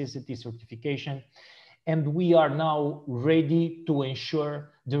toxicity certification. And we are now ready to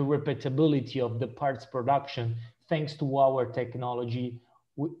ensure the repeatability of the parts production, thanks to our technology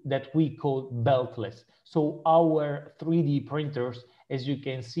that we call beltless. So our 3D printers, as you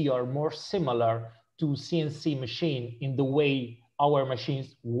can see, are more similar to CNC machine in the way our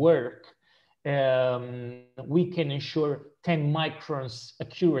machines work. we can ensure 10 microns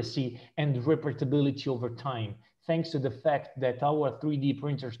accuracy and repeatability over time, thanks to the fact that our 3D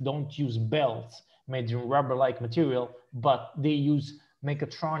printers don't use belts made in rubber-like material, but they use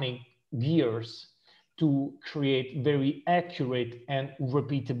mechatronic gears to create very accurate and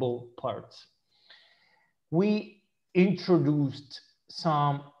repeatable parts. We introduced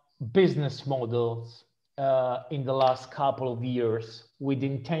some business models in the last couple of years with the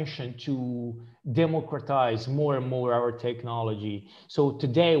intention to democratize more and more our technology. So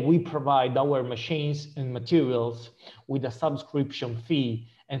today we provide our machines and materials with a subscription fee.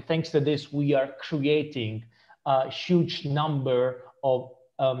 And thanks to this, we are creating a huge number of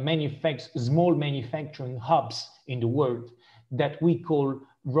small manufacturing hubs in the world that we call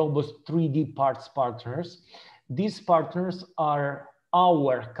robust 3D parts partners. These partners are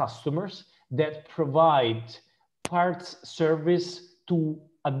our customers that provide parts service to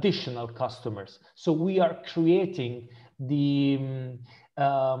additional customers. So we are creating the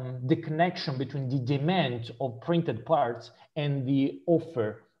connection between the demand of printed parts and the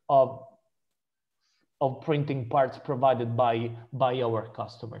offer of printing parts provided by our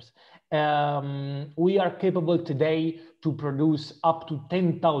customers. We are capable today to produce up to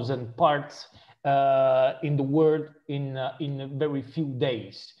 10,000 parts in the world in very few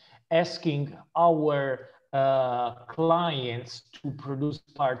days, asking our clients to produce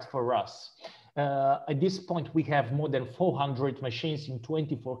parts for us. At this point, we have more than 400 machines in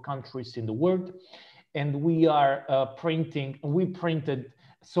 24 countries in the world, and we are we printed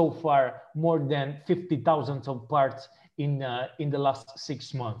so far more than 50,000 of parts in the last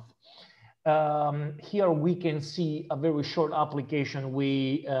 6 months. Here we can see a very short application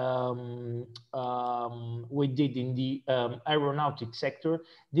we did in the aeronautics sector.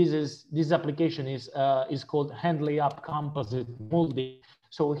 This application is called hand layup composite molding.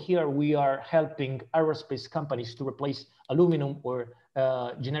 So here we are helping aerospace companies to replace aluminum or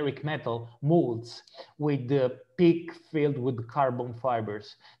generic metal molds with the peak filled with carbon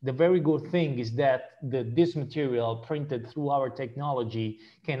fibers. The very good thing is that this material printed through our technology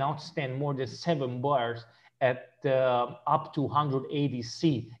can outstand more than 7 bars at up to 180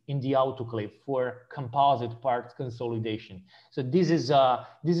 C in the autoclave for composite parts consolidation. So this is a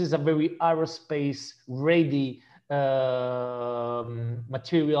very aerospace ready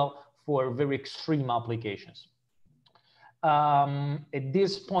material for very extreme applications. At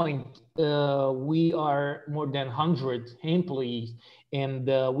this point, we are more than 100 employees, and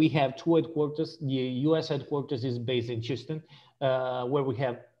we have 2 headquarters. The US headquarters is based in Houston, where we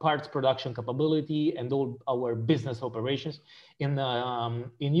have parts production capability and all our business operations. In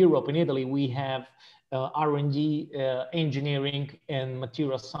Europe, in Italy, we have R&D, engineering, and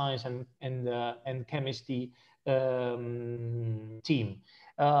material science and chemistry team.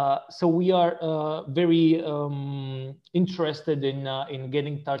 So we are very interested in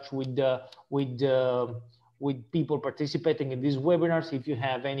getting in touch with people participating in these webinars. If you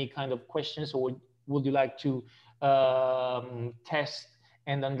have any kind of questions, or would you like to test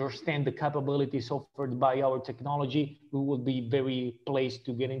and understand the capabilities offered by our technology, we will be very pleased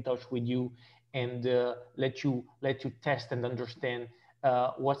to get in touch with you and let you test and understand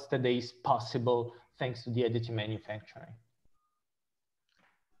what's today's possible thanks to the additive manufacturing.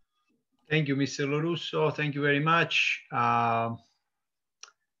 Thank you, Mr. Lorusso. Thank you very much.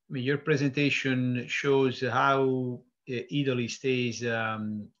 Your presentation shows how Italy stays up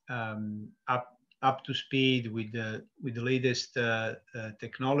to speed with the latest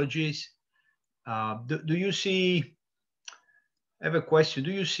technologies. Do you see? I have a question.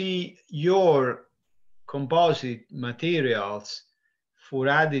 Do you see your composite materials for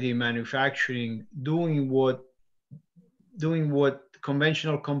additive manufacturing doing what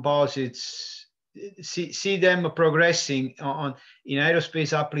conventional composites, see them progressing in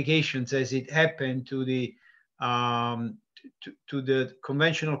aerospace applications as it happened to the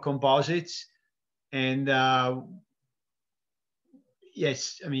conventional composites? And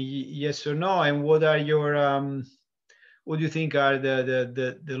yes, I mean, yes or no? And what are your what do you think are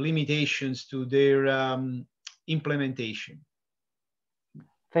the limitations to their implementation?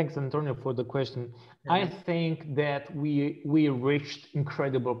 Thanks, Antonio, for the question. Yeah. I think that we reached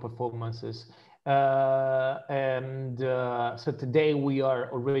incredible performances. So today we are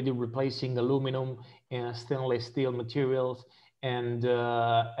already replacing aluminum and stainless steel materials and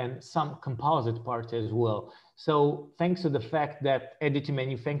some composite parts as well. So thanks to the fact that additive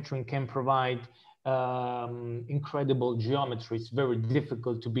manufacturing can provide incredible geometries, very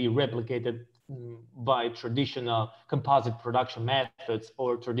difficult to be replicated by traditional composite production methods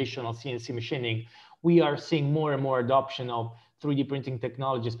or traditional CNC machining, we are seeing more and more adoption of 3D printing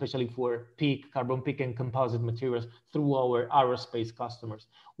technology, especially for PEEK, carbon PEEK and composite materials through our aerospace customers.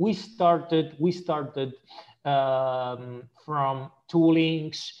 We started from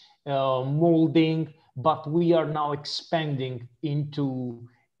toolings, molding, but we are now expanding into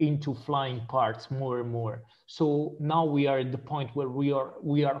flying parts more and more. So now we are at the point where we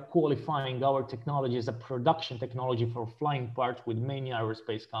are qualifying our technology as a production technology for flying parts with many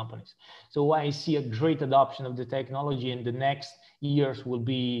aerospace companies. So I see a great adoption of the technology in the next years will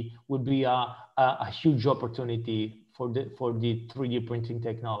be a huge opportunity for the 3D printing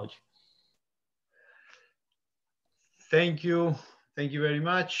technology. Thank you very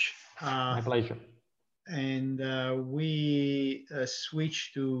much. My pleasure. And we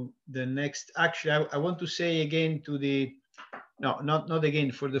switch to the next. Actually, I want to say again to the, no, not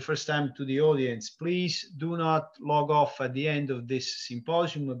again, for the first time to the audience, please do not log off at the end of this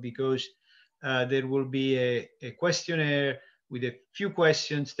symposium, because there will be a questionnaire with a few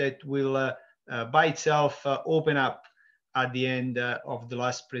questions that will by itself open up at the end of the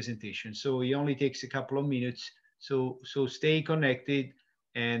last presentation. So it only takes a couple of minutes. So stay connected.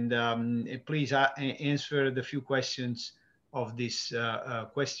 And please answer the few questions of this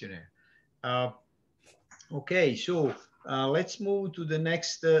questionnaire. Okay, so let's move to the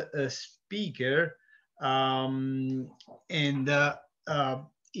next speaker.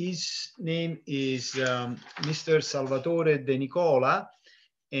 His name is Mr. Salvatore De Nicola,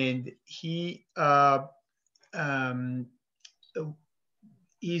 and he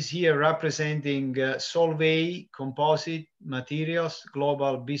is here representing Solvay Composite Materials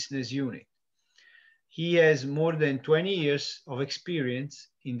Global Business Unit. He has more than 20 years of experience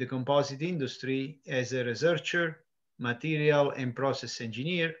in the composite industry as a researcher, material and process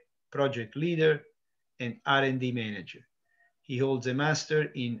engineer, project leader, and R&D manager. He holds a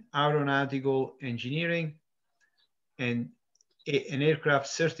master in aeronautical engineering and an aircraft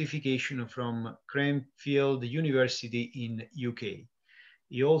certification from Cranfield University in UK.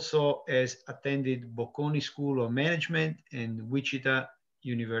 He also has attended Bocconi School of Management and Wichita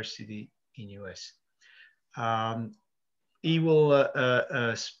University in US. He will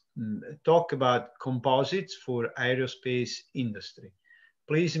talk about composites for aerospace industry.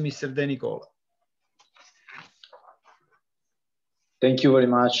 Please, Mr. De Nicola. Thank you very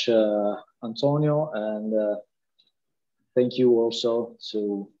much, Antonio, and thank you also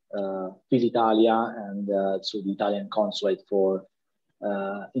to Filitalia and to the Italian consulate for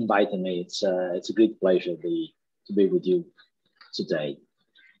inviting me. It's a great pleasure to be with you today.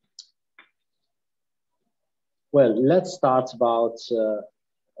 Well, let's start about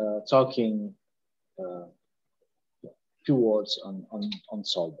talking a few words on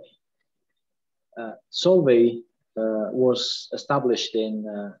Solvay. Solvay was established in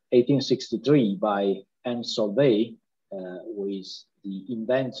 1863 by N. Solvay, who is the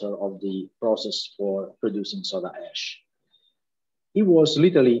inventor of the process for producing soda ash. He was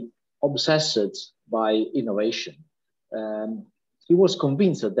literally obsessed by innovation. He was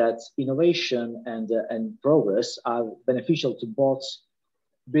convinced that innovation and progress are beneficial to both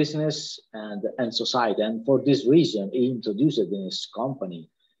business and society. And for this reason, he introduced in his company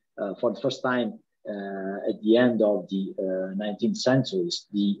for the first time at the end of the 19th century,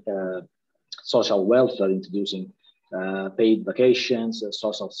 the social welfare, introducing paid vacations,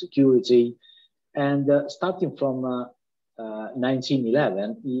 social security. And starting from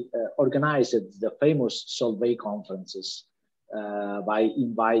 1911, he organized the famous Solvay conferences by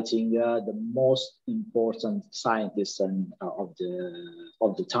inviting the most important scientists of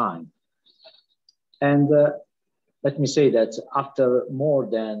the time. And let me say that after more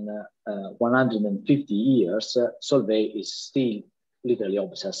than 150 years, Solvay is still literally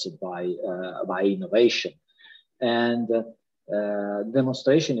obsessed by innovation. And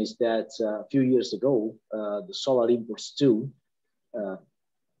demonstration is that a few years ago, the Solar Impulse 2,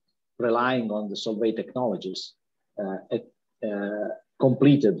 relying on the Solvay technologies,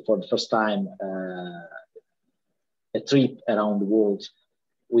 completed for the first time a trip around the world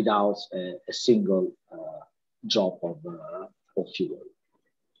without a single drop of fuel.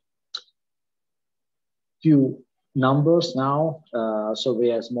 Few numbers now.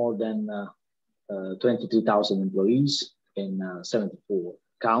 Solvay has more than 23,000 employees in 74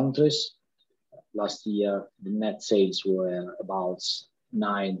 countries. Last year, the net sales were about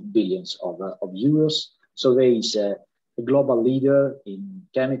 9 billion of euros. Solvay is a global leader in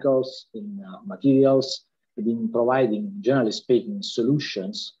chemicals, in materials, and in providing, generally speaking,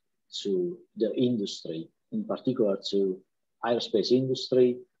 solutions to the industry, in particular to aerospace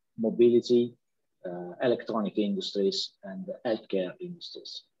industry, mobility, electronic industries, and healthcare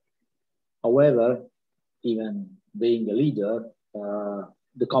industries. However, even being a leader,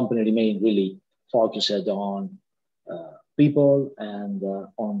 the company remained really focused on people and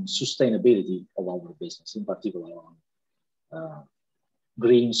on sustainability of our business, in particular on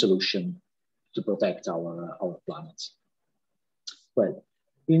green solution to protect our planet. Well,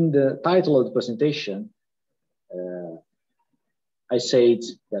 in the title of the presentation, I said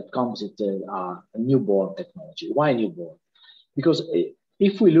that composites are a newborn technology. Why newborn? Because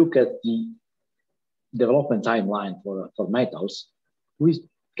if we look at the development timeline for metals, we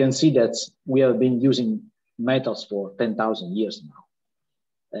can see that we have been using metals for 10,000 years now.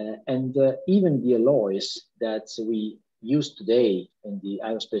 And even the alloys that we use today in the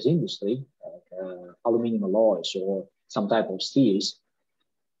aerospace industry, like aluminum alloys or some type of steels,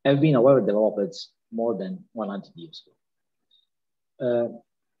 have been, however, developed more than 100 years ago.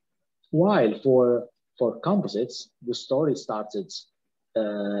 While for composites, the story started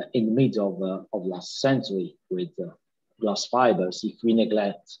in the middle of last century with glass fibers, if we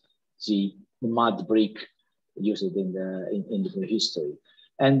neglect the mud brick used in the prehistory.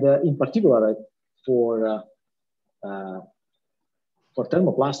 And in particular, for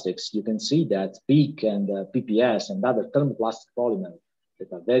thermoplastics, you can see that PEEK and PPS and other thermoplastic polymers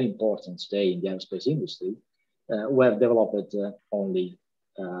that are very important today in the aerospace industry were developed only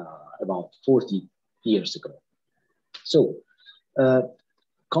about 40 years ago. So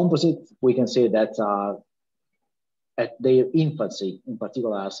composite, we can say that are at their infancy, in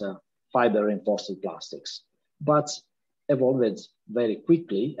particular as fiber reinforced plastics, but evolved very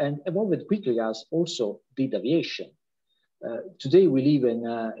quickly, and evolved quickly as also did aviation. Today we live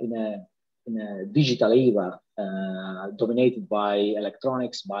in a digital era dominated by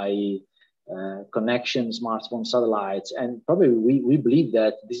electronics, by connections, smartphones, satellites, and probably we believe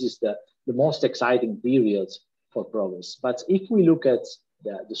that this is the most exciting period for progress. But if we look at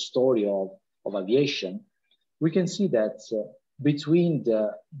the story of aviation, we can see that between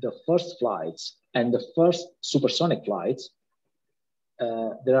the first flights and the first supersonic flights,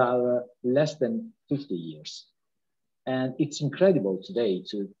 there are less than 50 years. And it's incredible today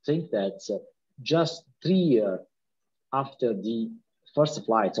to think that just 3 years after the first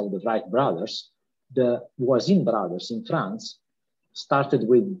flights of the Wright brothers, the Voisin brothers in France started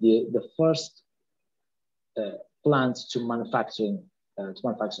with the first plant to manufacture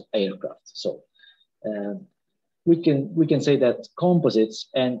aircraft. So we can say that composites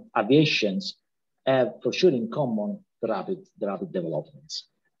and aviations have for sure in common the rapid developments.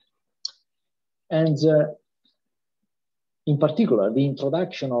 And in particular, the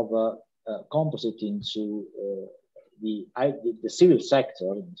introduction of composite into the civil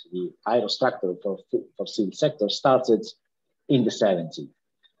sector, into the aerostructure for civil sector started in the 70s.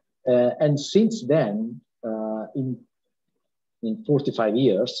 And since then, in 45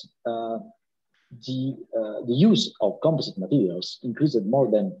 years, the use of composite materials increased more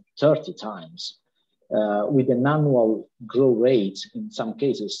than 30 times, with an annual growth rate in some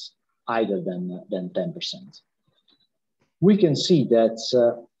cases higher than 10%. We can see that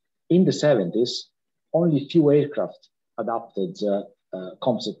in the 70s, only few aircraft adopted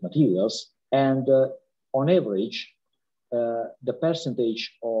composite materials, and on average, the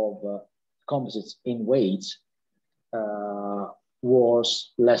percentage of composites in weight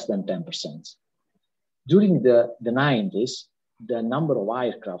was less than 10%. During the 90s, the number of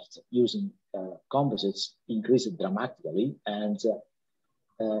aircraft using composites increased dramatically, and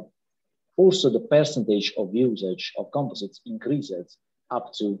also the percentage of usage of composites increased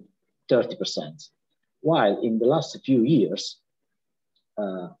up to 30%. While in the last few years,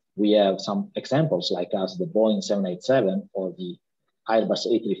 we have some examples like as the Boeing 787 or the Airbus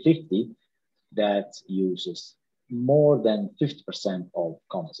A350 that uses more than 50% of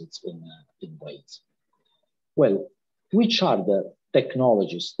composites in weight. Well, which are the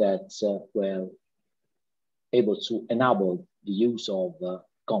technologies that were able to enable the use of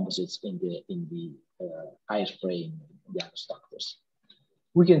composites in the airframe, the aerostructures?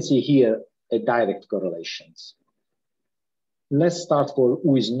 We can see here a direct correlations. Let's start for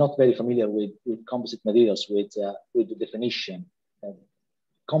who is not very familiar with composite materials with the definition.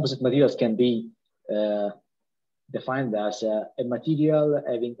 Composite materials can be defined as a material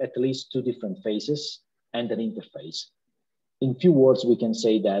having at least two different phases and an interface. In few words, we can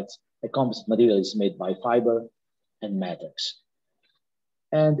say that a composite material is made by fiber and matrix.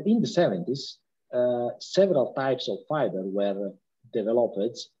 And in the 70s, several types of fiber were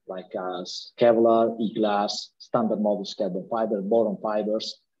developed, like Kevlar, E-glass, standard modulus carbon fiber, boron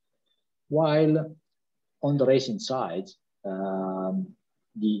fibers, while on the racing side,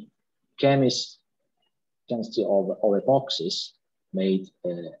 the chemistry of epoxies made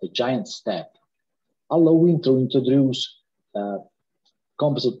a giant step allowing to introduce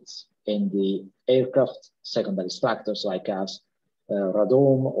composites in the aircraft secondary structures like as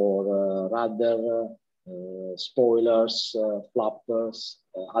radome or rudder, spoilers, flappers,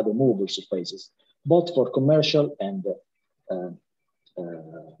 other movable surfaces, both for commercial and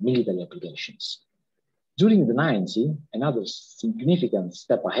military applications. During the 90s, another significant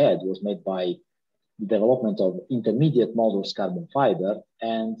step ahead was made by the development of intermediate modulus carbon fiber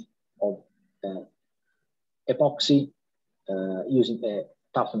and of epoxy using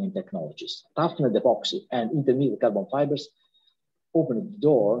toughening technologies. Toughened epoxy and intermediate carbon fibers opened the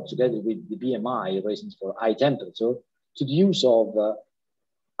door, together with the BMI reasons for high temperature, to the use of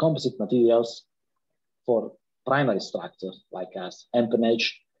composite materials for primary structures like as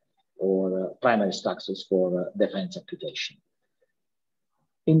empennage or primary structures for defense application.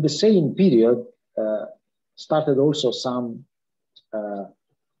 In the same period, started also some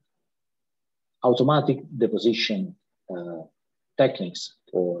automatic deposition techniques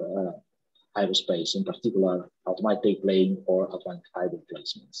for aerospace, in particular automatic laying or automatic fiber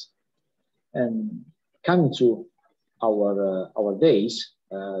placements. And coming to our days,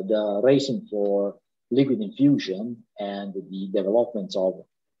 the racing for liquid infusion and the development of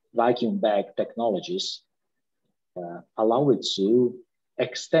vacuum bag technologies allow it to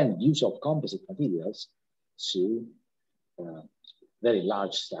extend use of composite materials to very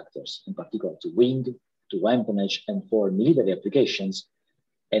large structures, in particular to wing, to empennage, and for military applications,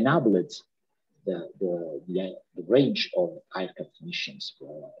 enabled the range of aircraft missions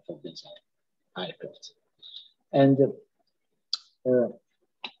for these aircraft. And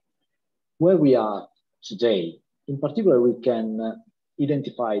where we are today, in particular, we can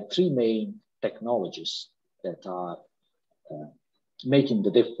identify three main technologies that are making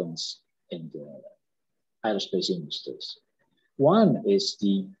the difference in the aerospace industries. One is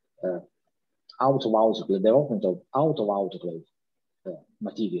the development of out-of-autoclave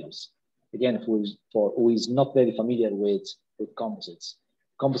materials. Again, for who is not very familiar with composites,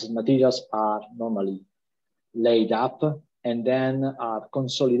 composite materials are normally laid up and then are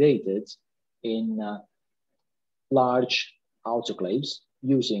consolidated in large autoclaves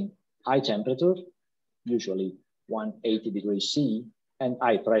using high temperature, usually 180 degrees C, and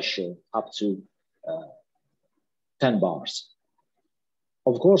high pressure up to 10 bars.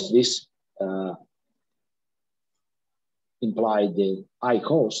 Of course, this implied the high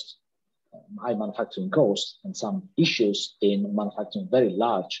cost, high manufacturing cost, and some issues in manufacturing very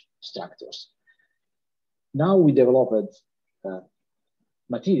large structures. Now we developed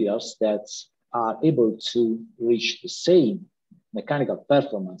materials that are able to reach the same mechanical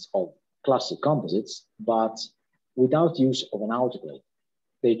performance of classic composites, but without use of an autoclave.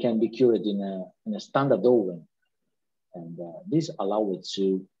 They can be cured in a standard oven, and this allows it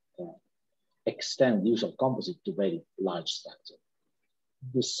to extend use of composite to very large structure.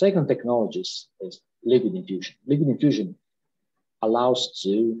 The second technology is liquid infusion. Liquid infusion allows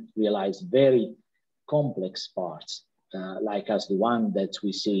to realize very complex parts, like as the one that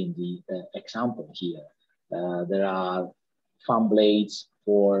we see in the example here. There are fan blades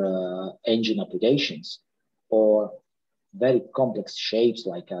for engine applications, or very complex shapes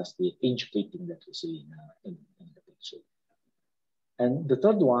like as the hinge fitting that we see in the picture. And the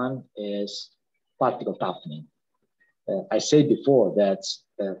third one is particle toughening. I said before that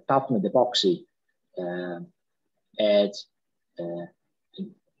toughened epoxy adds a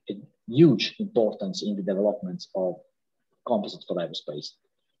huge importance in the development of composites for aerospace.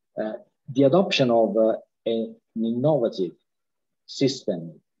 The adoption of an innovative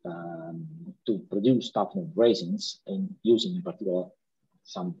system to produce toughened resins, and using in particular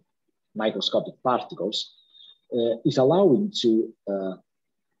some microscopic particles, is allowing to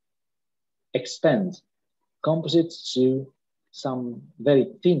extend composites to some very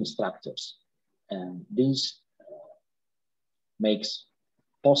thin structures. And this makes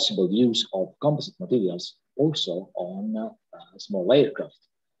possible use of composite materials also on small aircraft.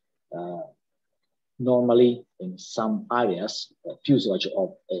 Normally, in some areas, the fuselage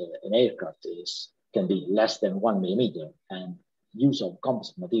of an aircraft can be less than 1 millimeter, and use of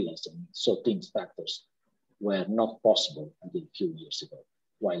composite materials in so thin structures were not possible until a few years ago.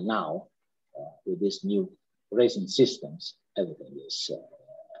 While now, with these new resin systems, everything is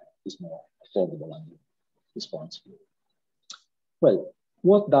more affordable under this point of view. Well,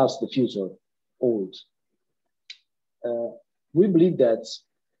 what does the future hold? We believe that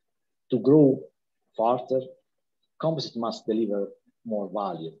to grow further, composite must deliver more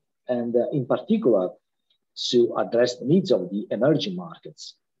value, and in particular, to address the needs of the emerging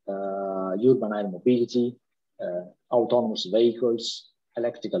markets, urban air mobility, autonomous vehicles,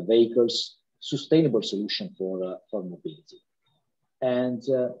 electrical vehicles, sustainable solution for mobility. And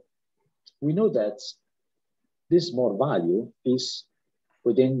we know that this more value is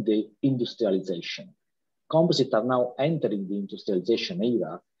within the industrialization. Composites are now entering the industrialization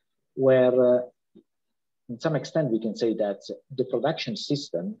era, where in some extent we can say that the production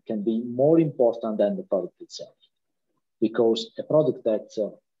system can be more important than the product itself, because a product that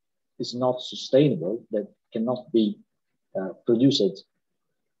is not sustainable, that cannot be produced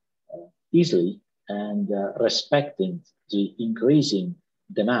easily and respecting the increasing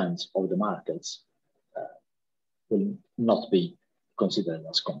demands of the markets, will not be considered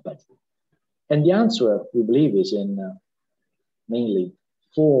as competitive. And the answer, we believe, is in mainly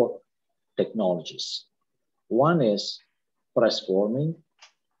 4 technologies. One is press forming,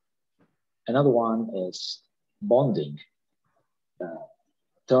 another one is bonding,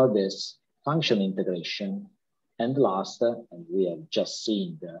 third is function integration, and last, and we have just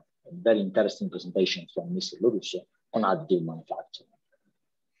seen the very interesting presentation from Mr. Lorusso on additive manufacturing.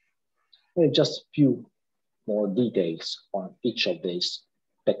 Just a few more details on each of these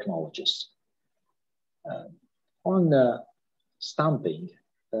technologies. On stamping,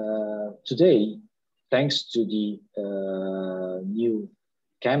 today, thanks to the new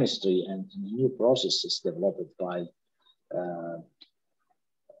chemistry and new processes developed by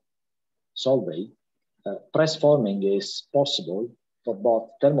Solvay, press forming is possible for both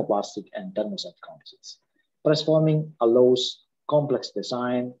thermoplastic and thermoset composites. Press forming allows complex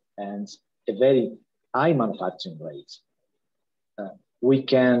design and a very high manufacturing rate. We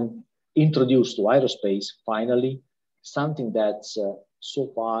can introduce to aerospace, finally, something that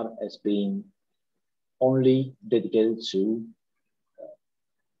so far has been only dedicated to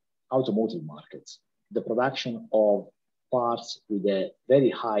automotive markets. The production of parts with a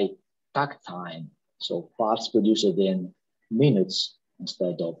very high takt time, so parts produced in minutes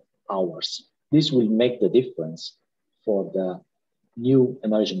instead of hours. This will make the difference for the new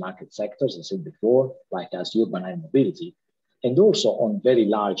emerging market sectors, as I said before, like as urban air mobility, and also on very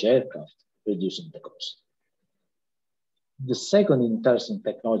large aircraft, reducing the cost. The second interesting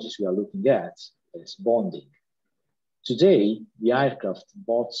technologies we are looking at is bonding. Today, the aircraft,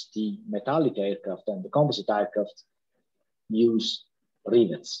 both the metallic aircraft and the composite aircraft, use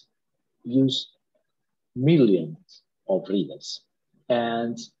rivets, use millions of rivets.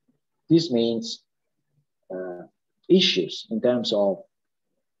 And this means issues in terms of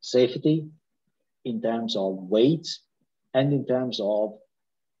safety, in terms of weight, and in terms of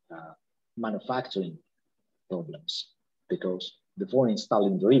manufacturing problems. Because before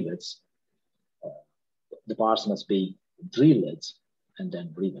installing the rivets, the parts must be drilled and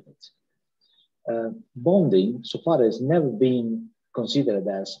then riveted. Bonding, so far, has never been considered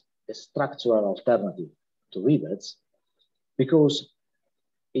as a structural alternative to rivets because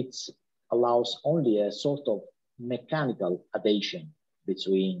it allows only a sort of mechanical adhesion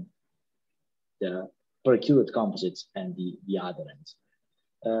between the procured composites and the other ends.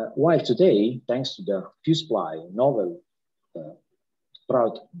 While today, thanks to the FusePly novel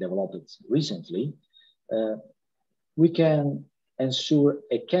product developed recently, we can ensure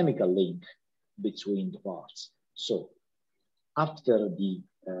a chemical link between the parts. So after the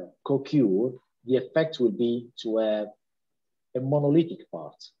co-cure, the effect will be to have a monolithic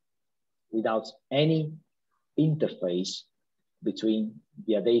part without any interface between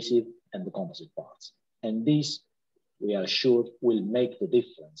the adhesive and the composite parts. And this, we are sure, will make the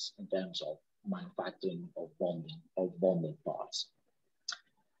difference in terms of manufacturing of bonded parts.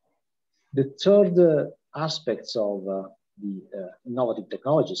 The third aspects of the innovative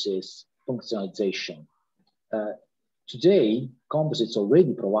technologies is functionalization. Today, composites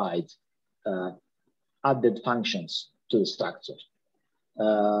already provide added functions to the structure.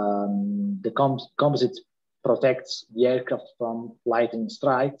 The composite protects the aircraft from lightning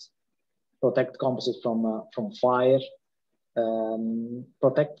strikes, protect composite from fire,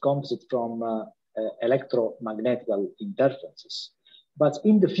 protect composite from electromagnetic interferences. But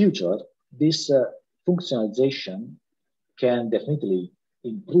in the future, this functionalization can definitely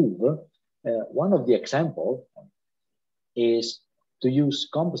improve. One of the examples is to use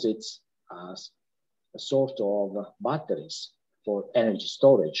composites as a sort of batteries for energy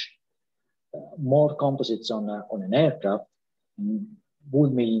storage. More composites on an aircraft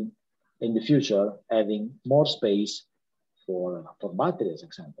would mean in the future having more space for batteries,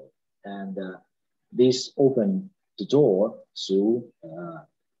 example. And this opened the door to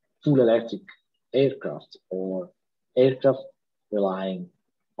full electric aircraft or aircraft relying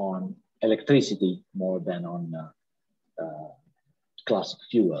on electricity more than on classic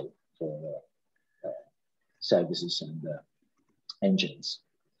fuel for services and engines.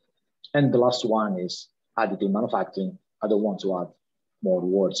 And the last one is additive manufacturing. I don't want to add more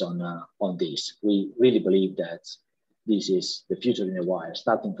words on this. We really believe that this is the future in a wire.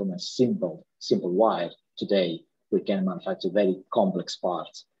 Starting from a simple wire today, we can manufacture very complex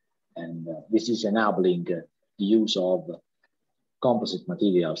parts. And this is enabling the use of composite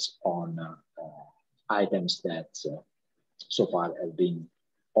materials on items that so far have been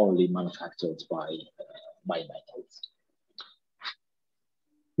only manufactured by metals.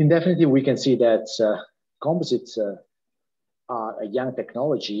 Indefinitely, we can see that composites are a young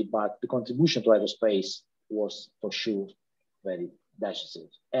technology, but the contribution to aerospace was for sure very decisive.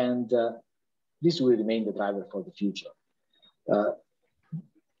 And this will remain the driver for the future.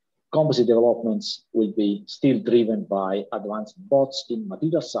 Composite developments will be still driven by advanced both in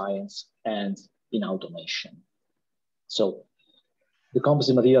material science and in automation. So the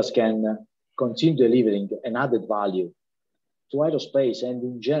composite materials can continue delivering an added value to aerospace and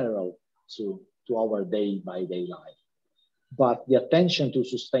in general to our day-by-day life. But the attention to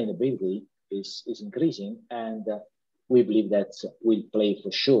sustainability is increasing, and we believe that will play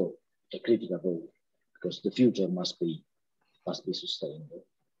for sure a critical role, because the future must be sustainable.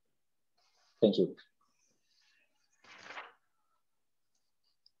 Thank you.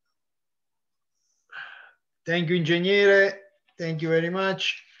 Thank you, Ingegnere. Thank you very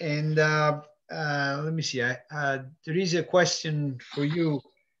much. And let me see. There is a question for you.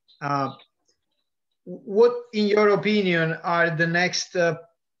 What, in your opinion, are the next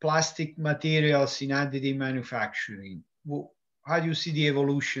plastic materials in additive manufacturing? How do you see the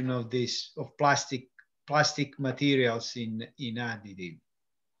evolution of this, of plastic materials in additive?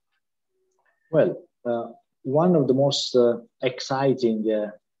 Well, one of the most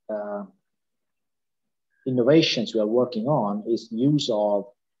exciting innovations we are working on is the use of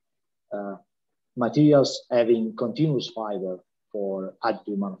materials having continuous fiber for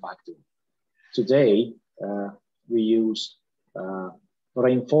additive manufacturing. Today, we use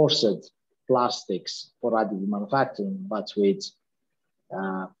reinforced plastics for additive manufacturing, but with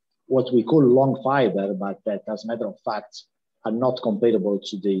what we call long fiber, but that, as a matter of fact, are not comparable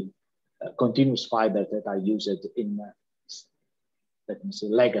to the continuous fiber that are used in, let me say,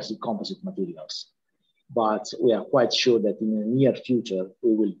 legacy composite materials. But we are quite sure that in the near future,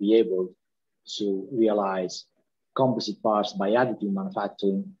 we will be able to realize composite parts by additive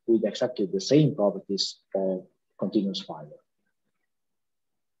manufacturing with exactly the same properties of continuous fiber.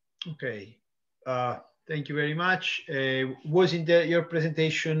 Okay, thank you very much. Your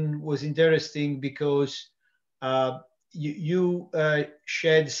presentation was interesting because you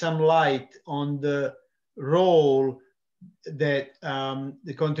shed some light on the role that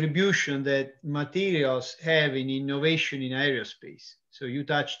the contribution that materials have in innovation in aerospace. So you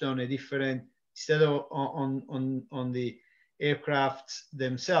touched on a different, instead of on the aircrafts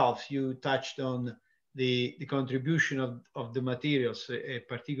themselves, you touched on the contribution of the materials,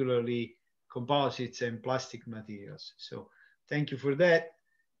 particularly composites and plastic materials. So thank you for that.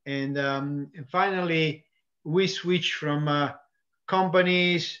 And finally, we switch from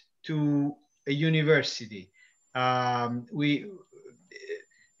companies to a university. So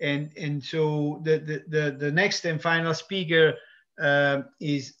the next and final speaker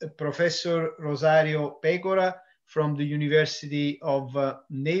is Professor Rosario Pecora from the University of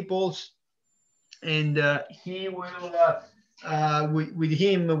Naples, and he will, with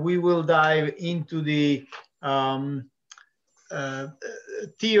him, we will dive into the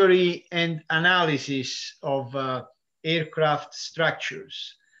theory and analysis of aircraft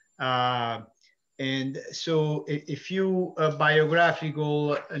structures. And so a few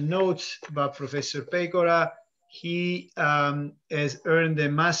biographical notes about Professor Pecora. He has earned a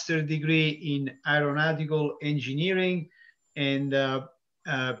master's degree in aeronautical engineering and a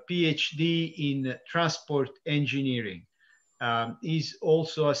PhD in transport engineering. He's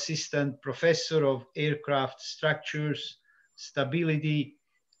also assistant professor of aircraft structures stability,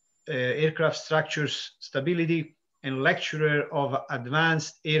 and lecturer of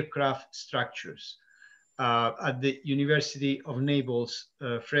advanced aircraft structures at the University of Naples,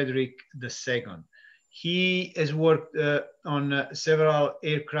 Frederick II. He has worked on several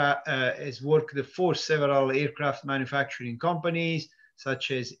aircraft, has worked for several aircraft manufacturing companies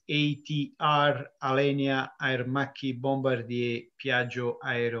such as ATR, Alenia, Aermacchi, Bombardier, Piaggio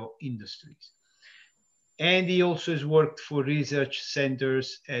Aero Industries. And he also has worked for research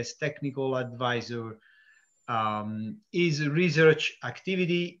centers as technical advisor. His research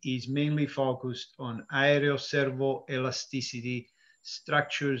activity is mainly focused on aeroservo elasticity,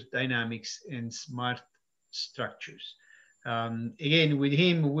 structures, dynamics, and smart structures. Again, with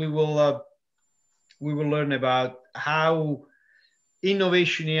him, we will learn about how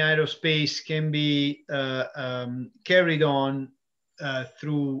innovation in aerospace can be carried on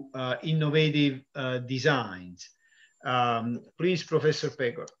through innovative designs. Please, Professor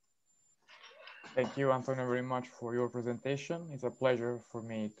Pegor. Thank you, Antonio, very much for your presentation. It's a pleasure for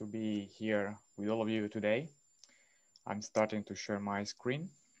me to be here with all of you today. I'm starting to share my screen.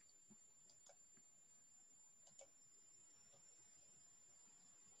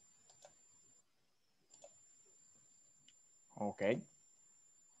 Okay.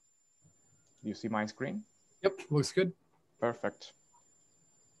 Do you see my screen? Yep, looks good. Perfect.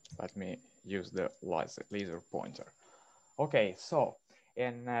 Let me use the laser pointer. Okay, so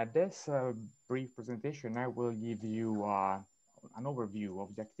in this brief presentation, I will give you an overview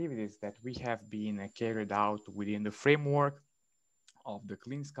of the activities that we have been carried out within the framework of the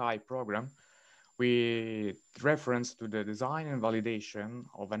Clean Sky program with reference to the design and validation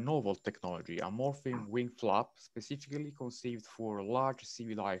of a novel technology, a morphing wing flap specifically conceived for large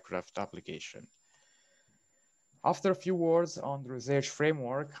civil aircraft application. After a few words on the research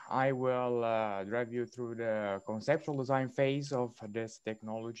framework, I will drive you through the conceptual design phase of this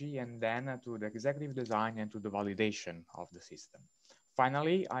technology and then to the executive design and to the validation of the system.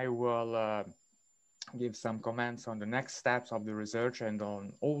 Finally, I will give some comments on the next steps of the research and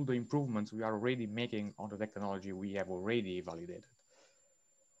on all the improvements we are already making on the technology we have already validated.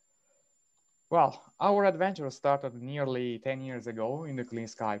 Well, our adventure started nearly 10 years ago in the Clean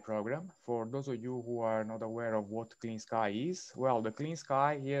Sky program. For those of you who are not aware of what Clean Sky is, well, the Clean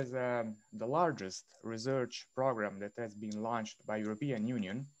Sky is the largest research program that has been launched by European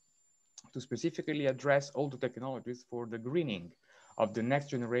Union to specifically address all the technologies for the greening of the next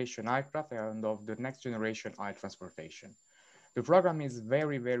generation aircraft and of the next generation air transportation. The program is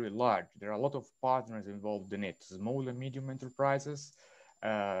very, very large. There are a lot of partners involved in it, small and medium enterprises,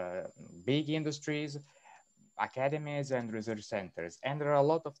 big industries, academies and research centers, and there are a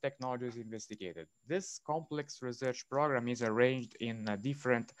lot of technologies investigated. This complex research program is arranged in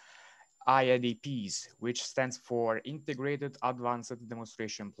different IADPs, which stands for Integrated Advanced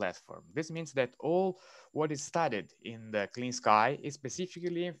Demonstration Platform. This means that all what is studied in the Clean Sky is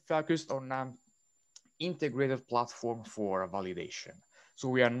specifically focused on an integrated platform for validation. So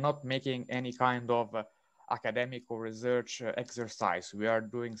we are not making any kind of academic or research exercise. We are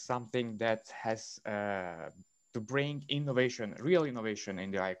doing something that has to bring innovation, real innovation in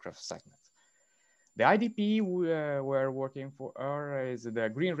the aircraft segment. The IDP we're working for is the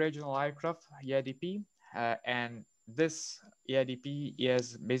Green Regional Aircraft EIDP, and this EIDP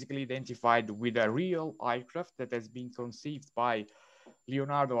is basically identified with a real aircraft that has been conceived by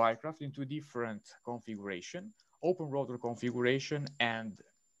Leonardo Aircraft into different configuration, open rotor configuration and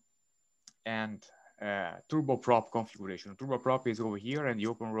turboprop configuration. Turboprop is over here and the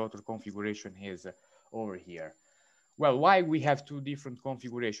open rotor configuration is over here. Well, why we have two different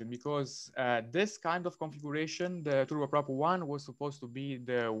configurations? Because this kind of configuration, the turboprop one was supposed to be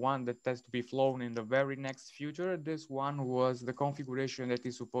the one that has to be flown in the very next future. This one was the configuration that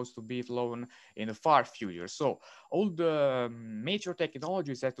is supposed to be flown in the far future. So all the major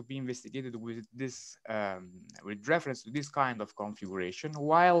technologies have to be investigated with this, with reference to this kind of configuration,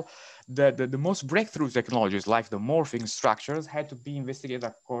 while the most breakthrough technologies like the morphing structures had to be investigated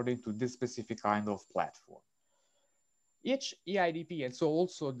according to this specific kind of platform. Each EIDP, and so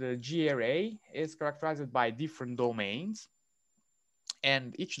also the GRA, is characterized by different domains,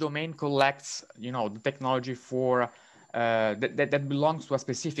 and each domain collects, you know, the technology for that belongs to a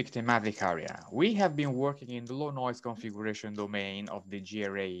specific thematic area. We have been working in the low noise configuration domain of the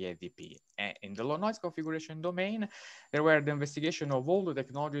GRA EIDP. In the low noise configuration domain, there were the investigation of all the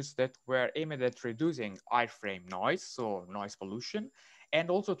technologies that were aimed at reducing airframe noise, so noise pollution, and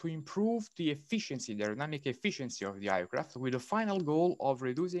also to improve the efficiency, the aerodynamic efficiency of the aircraft with the final goal of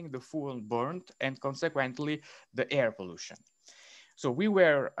reducing the fuel burnt and consequently the air pollution. So we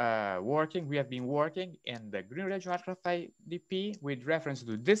have been working in the Green Regional Aircraft IDP with reference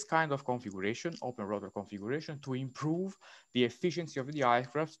to this kind of configuration, open rotor configuration, to improve the efficiency of the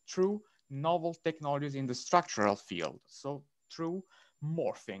aircraft through novel technologies in the structural field. So through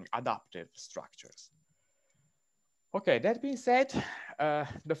morphing adaptive structures. Okay, that being said,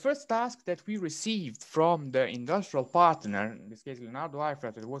 the first task that we received from the industrial partner, in this case Leonardo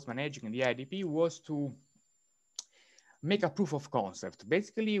Aircraft, that was managing the IDP, was to make a proof of concept.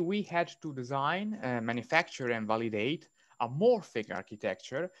 Basically, we had to design, manufacture, and validate a morphing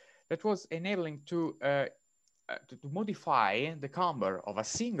architecture that was enabling to modify the camber of a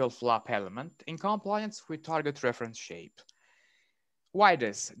single flap element in compliance with target reference shape. Why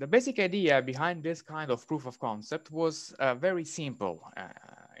this? The basic idea behind this kind of proof of concept was very simple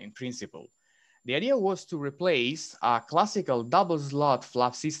in principle. The idea was to replace a classical double slot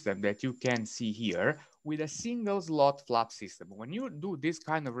flap system that you can see here with a single slot flap system. When you do this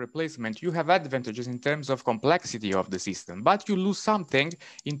kind of replacement, you have advantages in terms of complexity of the system, but you lose something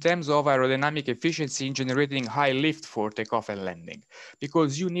in terms of aerodynamic efficiency in generating high lift for takeoff and landing,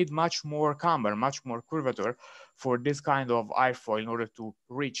 because you need much more camber, much more curvature for this kind of airfoil in order to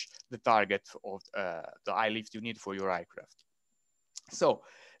reach the target of the high lift you need for your aircraft. So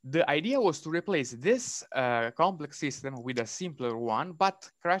the idea was to replace this complex system with a simpler one, but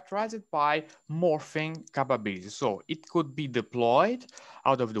characterized by morphing capabilities. So it could be deployed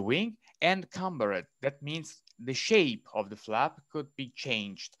out of the wing and cambered. That means the shape of the flap could be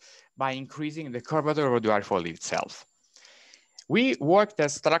changed by increasing the curvature of the airfoil itself. We worked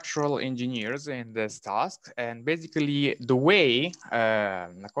as structural engineers in this task, and basically the way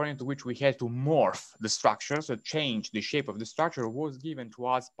according to which we had to morph the structure, so change the shape of the structure, was given to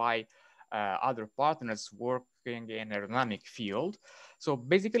us by other partners working in aerodynamic field. So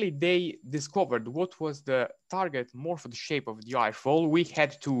basically they discovered what was the target morphed shape of the airfoil we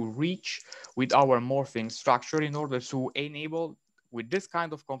had to reach with our morphing structure in order to enable, with this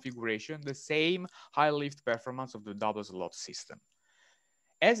kind of configuration, the same high lift performance of the double slot system.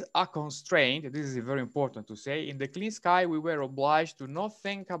 As a constraint, this is very important to say, in the clean sky, we were obliged to not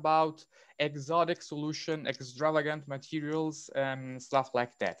think about exotic solution, extravagant materials, stuff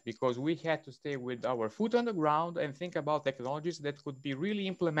like that, because we had to stay with our foot on the ground and think about technologies that could be really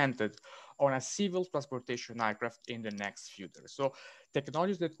implemented on a civil transportation aircraft in the next future. So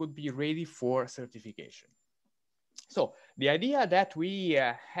technologies that could be ready for certification. So the idea that we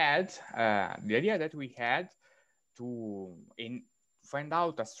had to find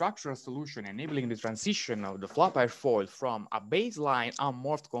out a structural solution enabling the transition of the flap airfoil from a baseline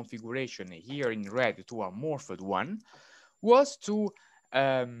unmorphed configuration here in red to a morphed one was to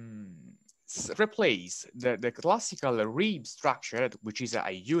replace the classical rib structure, which is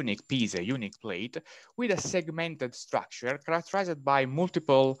a unique piece, a unique plate, with a segmented structure characterized by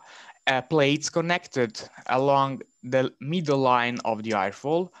multiple plates connected along the middle line of the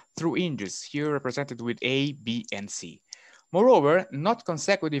airfoil through hinges, here represented with A, B, and C. Moreover, not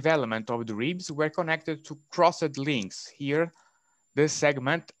consecutive elements of the ribs were connected to crossed links, here this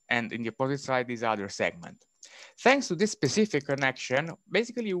segment, and in the opposite side this other segment. Thanks to this specific connection,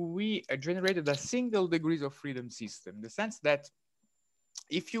 basically we generated a single degrees of freedom system, in the sense that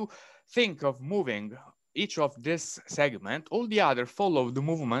if you think of moving each of this segment, all the other follow the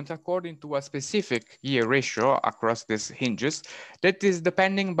movement according to a specific gear ratio across these hinges that is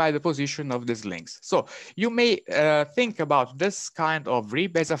depending by the position of these links. So you may think about this kind of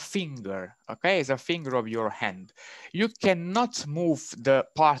rib as a finger, okay, as a finger of your hand. You cannot move the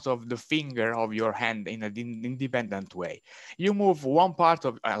part of the finger of your hand in an independent way. You move one part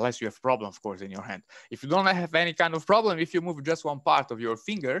of, unless you have problem, of course, in your hand. If you don't have any kind of problem, if you move just one part of your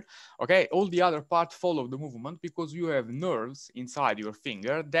finger, okay, all the other parts follow the movement because you have nerves inside your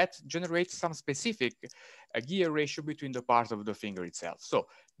finger that generate some specific gear ratio between the parts of the finger itself. So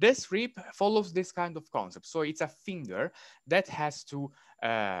this rib follows this kind of concept. So it's a finger that has to,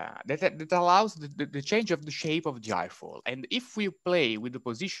 that allows the change of the shape of the airfoil. And if we play with the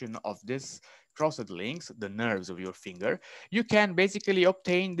position of this crossed links, the nerves of your finger, you can basically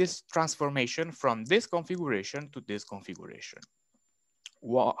obtain this transformation from this configuration to this configuration.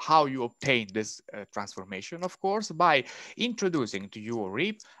 How you obtain this transformation, of course, by introducing to your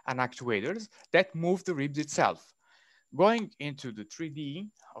rib an actuators that move the ribs itself. Going into the 3D,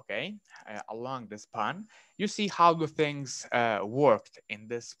 okay, along the span, you see how the things worked in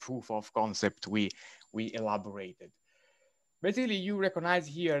this proof of concept we elaborated. Basically, you recognize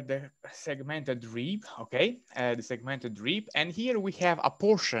here the segmented rib, okay, the segmented rib, and here we have a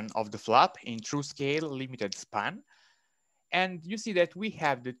portion of the flap in true scale limited span. And you see that we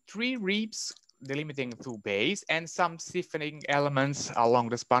have the 3 ribs delimiting two bays and some stiffening elements along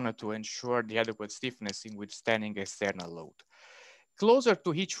the spanner to ensure the adequate stiffness in withstanding external load. Closer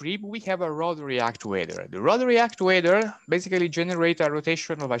to each rib, we have a rotary actuator. The rotary actuator basically generates a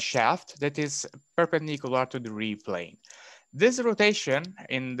rotation of a shaft that is perpendicular to the rib plane. This rotation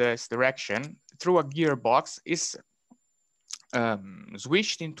in this direction through a gearbox is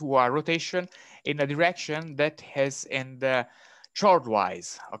switched into a rotation in a direction that has in the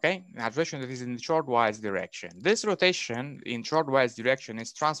chordwise, okay? A rotation that is in the chordwise direction. This rotation in chordwise direction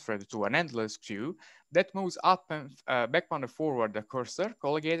is transferred to an endless queue that moves up and backward and forward the cursor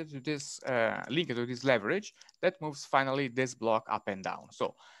colligated to this, linked to this leverage that moves finally this block up and down.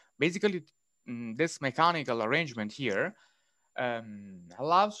 So basically this mechanical arrangement here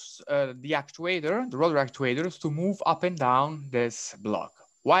allows the actuator, the rotor actuators, to move up and down this block.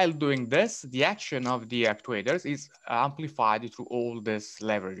 while doing this, the action of the actuators is amplified through all these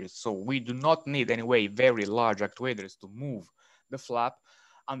leverages. So we do not need anyway very large actuators to move the flap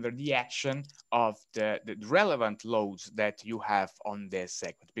under the action of the relevant loads that you have on this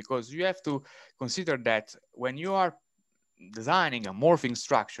segment, because you have to consider that when you are designing a morphing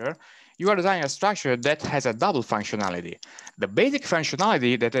structure, you are designing a structure that has a double functionality. The basic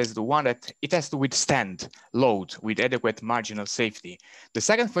functionality, that is the one that it has to withstand load with adequate margin of safety. The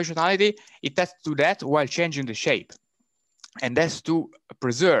second functionality, it has to do that while changing the shape, and that's to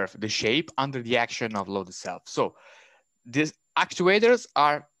preserve the shape under the action of load itself. So these actuators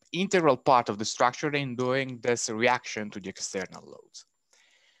are integral part of the structure in doing this reaction to the external loads.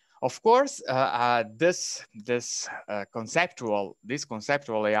 Of course, this conceptual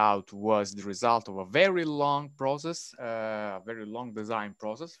layout was the result of a very long process, very long design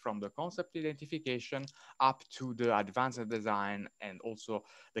process, from the concept identification up to the advanced design and also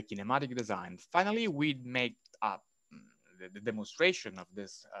the kinematic design. Finally, we made up the demonstration of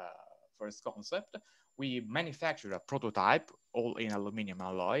this first concept. We manufactured a prototype, all in aluminum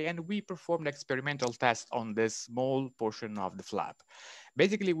alloy, and we performed experimental tests on this small portion of the flap.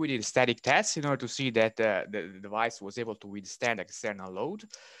 Basically, we did static tests in order to see that the device was able to withstand external load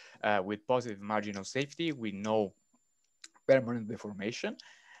with positive margin of safety, with no permanent deformation.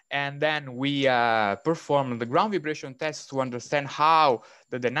 And then we performed the ground vibration test to understand how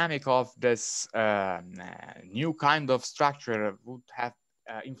the dynamic of this new kind of structure would have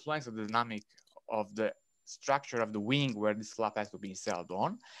influenced the dynamic of the structure of the wing where this flap has to be installed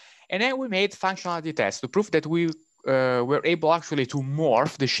on. And then we made functionality tests to prove that we were able actually to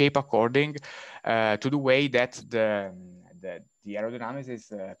morph the shape according to the way that the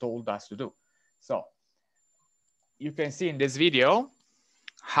aerodynamicists told us to do. So you can see in this video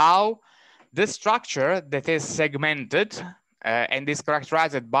how this structure that is segmented and is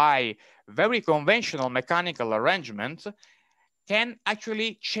characterized by very conventional mechanical arrangement can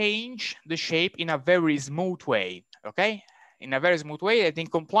actually change the shape in a very smooth way, okay? In a very smooth way, and in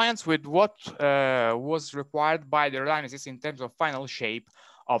compliance with what was required by the aerodynamicists in terms of final shape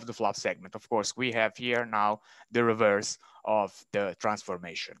of the flap segment. Of course, we have here now the reverse of the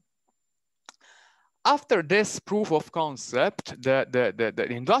transformation. After this proof of concept, the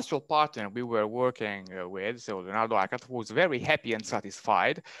industrial partner we were working with, so Leonardo Arcat, was very happy and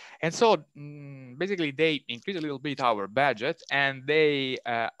satisfied. And so basically they increased a little bit our budget, and they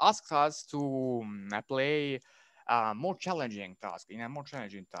asked us to play a more challenging task,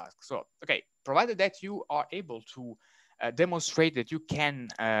 So, okay, provided that you are able to demonstrate that you can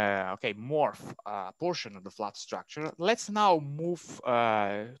morph a portion of the flap structure, let's now move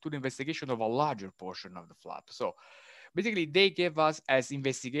to the investigation of a larger portion of the flap. So basically they gave us as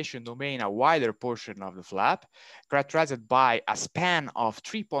investigation domain a wider portion of the flap, characterized by a span of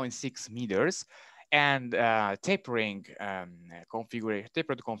 3.6 meters and tapered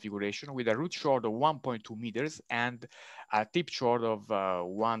configuration with a root short of 1.2 meters and a tip short of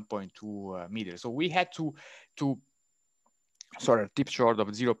 1.2 meters. So we had tip short of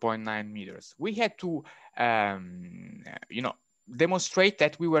 0.9 meters. We had to, demonstrate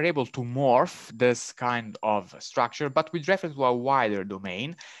that we were able to morph this kind of structure, but with reference to a wider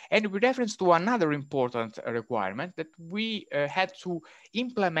domain, and with reference to another important requirement that we had to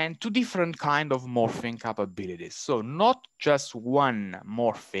implement two different kind of morphing capabilities. So not just one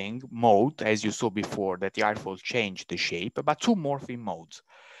morphing mode, as you saw before, that the airfoil changed the shape, but two morphing modes.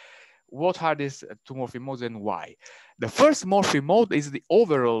 What are these two morphing modes and why? The first morphing mode is the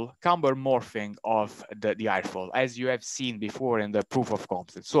overall camber morphing of the airfoil, as you have seen before in the proof of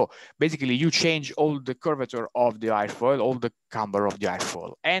concept. So basically you change all the curvature of the airfoil, all the camber of the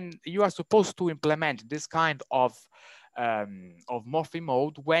airfoil. And you are supposed to implement this kind of morphing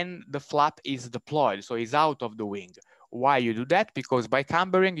mode when the flap is deployed, so it's out of the wing. Why you do that? Because by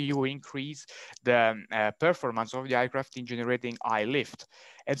cambering, you increase the performance of the aircraft in generating high lift.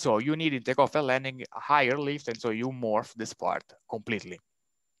 And so you need in takeoff and landing a higher lift, and so you morph this part completely.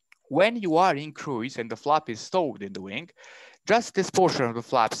 When you are in cruise and the flap is stowed in the wing, just this portion of the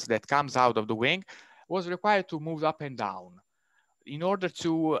flaps that comes out of the wing was required to move up and down in order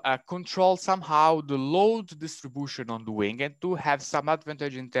to control somehow the load distribution on the wing and to have some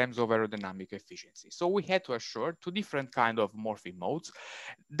advantage in terms of aerodynamic efficiency. So we had to assure two different kind of morphing modes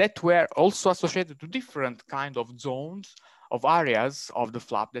that were also associated to different kind of zones of areas of the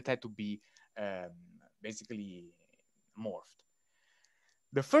flap that had to be basically morphed.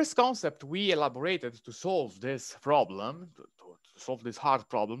 The first concept we elaborated to solve this problem, to solve this hard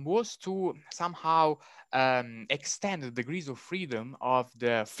problem, was to somehow extend the degrees of freedom of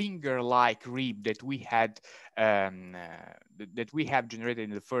the finger-like rib that we had generated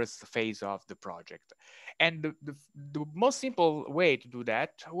in the first phase of the project. And the most simple way to do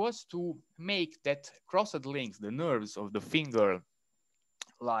that was to make that crossed links, the nerves of the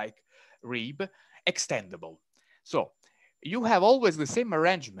finger-like rib, extendable. So you have always the same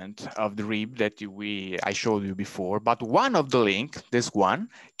arrangement of the rib that I showed you before, but one of the link, this one,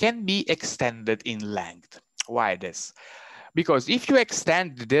 can be extended in length. Why this? Because if you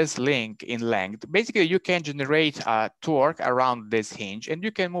extend this link in length, basically you can generate a torque around this hinge and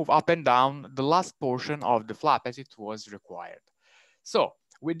you can move up and down the last portion of the flap as it was required. So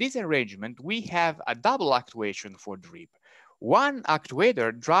with this arrangement, we have a double actuation for the rib. One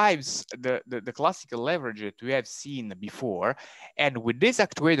actuator drives the classical leverage that we have seen before, and with this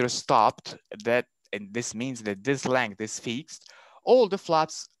actuator stopped, and this means that this length is fixed, all the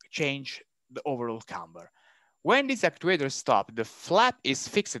flaps change the overall camber. When this actuator stops, the flap is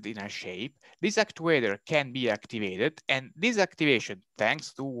fixed in a shape. This actuator can be activated, and this activation,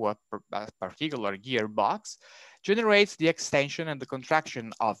 thanks to a particular gearbox, generates the extension and the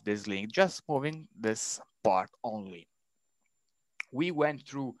contraction of this link, just moving this part only. We went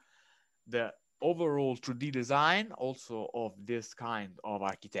through the overall 3D design also of this kind of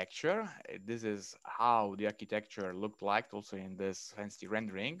architecture. This is how the architecture looked like also in this fancy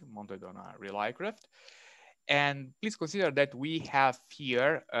rendering mounted on a real aircraft. And please consider that we have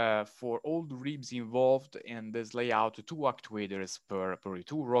here for all the ribs involved in this layout, two actuators per rib,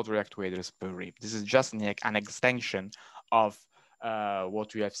 two rotary actuators per rib. This is just an extension of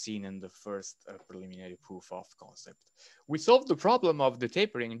what we have seen in the first preliminary proof of concept. We solved the problem of the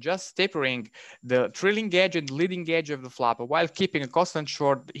tapering, just tapering the trailing edge and leading edge of the flap while keeping a constant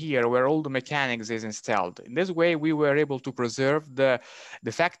short here where all the mechanics is installed. In this way, we were able to preserve the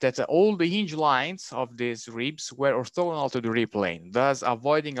fact that all the hinge lines of these ribs were orthogonal to the rib plane, thus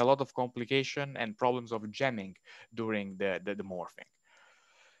avoiding a lot of complication and problems of jamming during the morphing.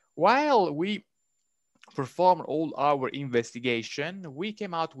 While we perform all our investigation, we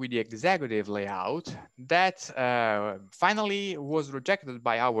came out with the executive layout that finally was rejected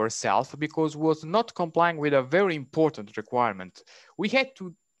by ourselves because was not complying with a very important requirement. We had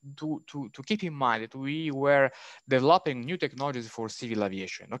to keep in mind that we were developing new technologies for civil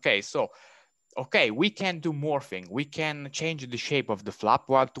aviation. Okay, so we can do morphing, we can change the shape of the flap,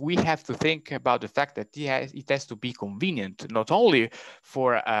 but we have to think about the fact that it has to be convenient, not only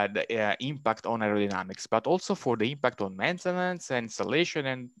for the impact on aerodynamics, but also for the impact on maintenance and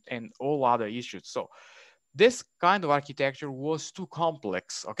installation and all other issues. So this kind of architecture was too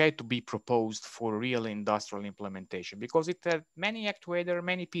complex, okay, to be proposed for real industrial implementation because it had many actuators,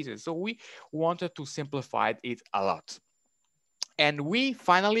 many pieces. So we wanted to simplify it a lot. And we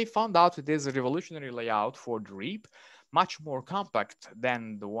finally found out this revolutionary layout for the rib, much more compact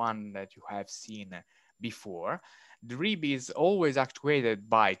than the one that you have seen before. The rib is always actuated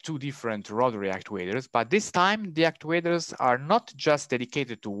by two different rotary actuators, but this time the actuators are not just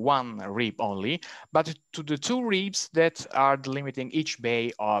dedicated to one rib only, but to the two ribs that are delimiting each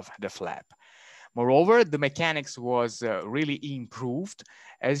bay of the flap. Moreover, the mechanics was really improved.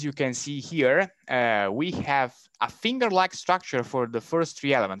 As you can see here, we have a finger-like structure for the first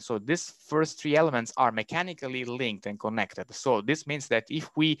three elements. So these first three elements are mechanically linked and connected. So this means that if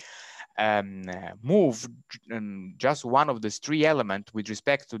we move just one of these three elements with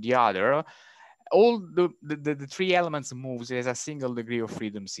respect to the other, all the three elements moves as a single degree of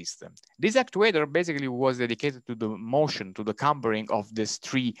freedom system. This actuator basically was dedicated to the motion, to the cambering of these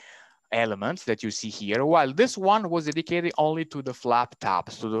three elements that you see here, while this one was dedicated only to the flap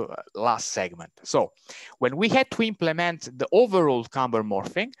tabs, to the last segment. So when we had to implement the overall camber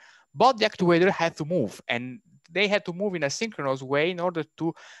morphing, both the actuator had to move, and they had to move in a synchronous way in order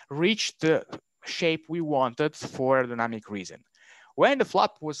to reach the shape we wanted for aerodynamic reason. When the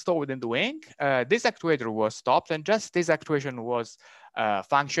flap was stowed in the wing, this actuator was stopped, and just this actuation was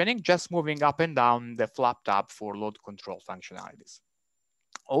functioning, just moving up and down the flap tab for load control functionalities.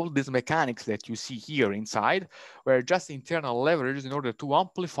 All these mechanics that you see here inside were just internal leverages in order to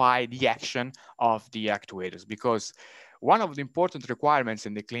amplify the action of the actuators, because one of the important requirements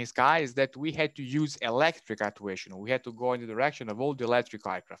in the clean sky is that we had to use electric actuation. We had to go in the direction of all the electric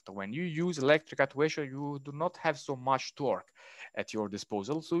aircraft. When you use electric actuation, you do not have so much torque at your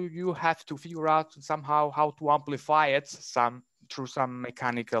disposal. So you have to figure out somehow how to amplify it through some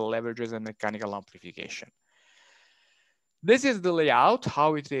mechanical leverages and mechanical amplification. This is the layout,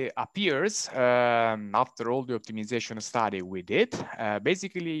 how it appears after all the optimization study we did.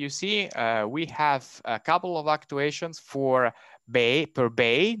 Basically, you see, we have a couple of actuations for per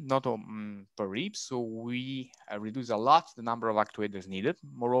bay, not per rib. So we reduce a lot the number of actuators needed.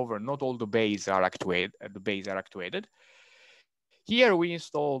 Moreover, not all the bays are actuated. Here we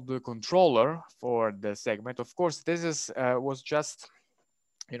installed the controller for the segment. Of course, this is was just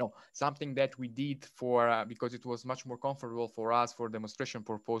something that we did for because it was much more comfortable for us for demonstration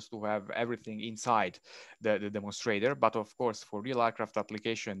purpose to have everything inside the demonstrator. But of course, for real aircraft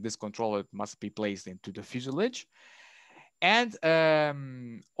application, this controller must be placed into the fuselage. And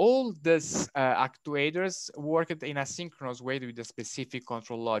all these actuators worked in a synchronous way with the specific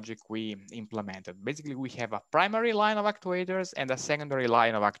control logic we implemented. Basically, we have a primary line of actuators and a secondary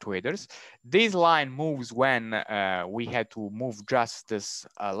line of actuators. This line moves when we had to move just this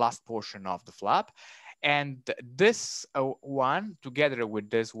last portion of the flap. And this one, together with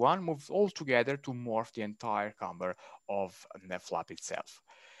this one, moves all together to morph the entire camber of the flap itself.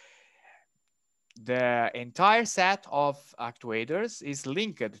 The entire set of actuators is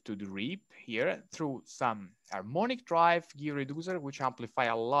linked to the rib here through some harmonic drive gear reducer, which amplify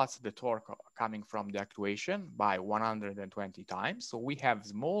a lot the torque coming from the actuation by 120 times. So we have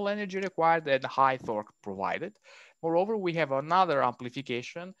small energy required and high torque provided. Moreover, we have another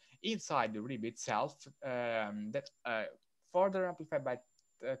amplification inside the rib itself that further amplified by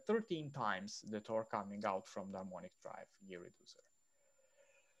 13 times the torque coming out from the harmonic drive gear reducer.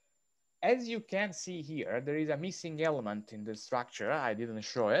 As you can see here, there is a missing element in the structure. I didn't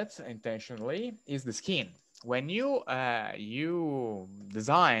show it intentionally, is the skin. When you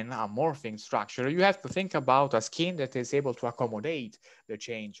design a morphing structure, you have to think about a skin that is able to accommodate the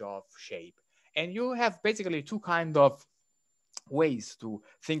change of shape. And you have basically two kinds of ways to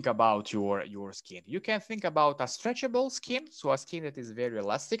think about your skin. You can think about a stretchable skin, so a skin that is very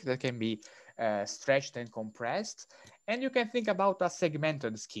elastic, that can be stretched and compressed. And you can think about a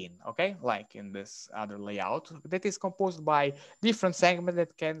segmented skin, okay? Like in this other layout that is composed by different segments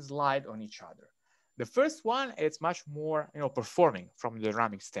that can slide on each other. The first one is much more performing from the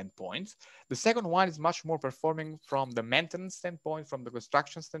dynamic standpoint. The second one is much more performing from the maintenance standpoint, from the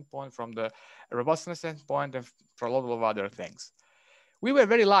construction standpoint, from the robustness standpoint, and for a lot of other things. We were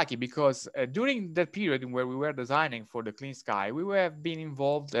very lucky because during that period where we were designing for the Clean Sky, we have been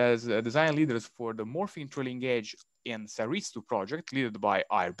involved as design leaders for the morphing trailing edge in SARIS2 project led by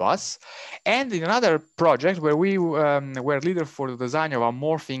Airbus, and in another project where we were leader for the design of a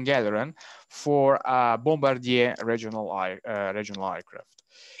morphing aileron for Bombardier regional aircraft.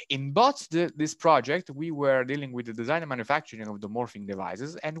 In both this project, we were dealing with the design and manufacturing of the morphing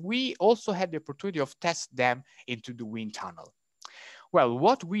devices, and we also had the opportunity of test them into the wind tunnel. Well,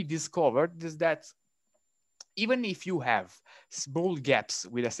 what we discovered is that even if you have small gaps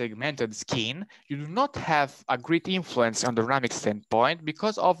with a segmented skin, you do not have a great influence on the dynamic standpoint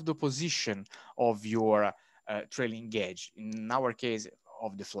because of the position of your trailing gauge, in our case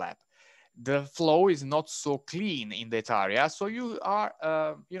of the flap. The flow is not so clean in that area, so you are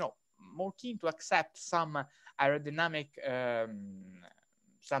more keen to accept some aerodynamic,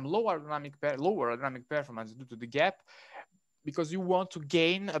 some lower aerodynamic performance due to the gap, because you want to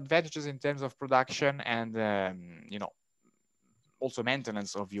gain advantages in terms of production and also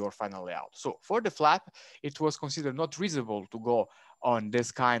maintenance of your final layout. So for the flap, it was considered not reasonable to go on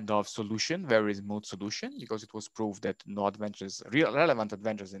this kind of solution, very smooth solution, because it was proved that no advantages, relevant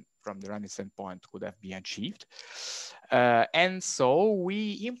advantages from the running standpoint could have been achieved. And so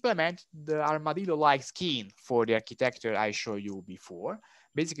we implement the armadillo-like skin for the architecture I showed you before.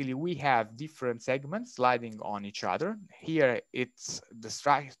 Basically, we have different segments sliding on each other. Here, it's the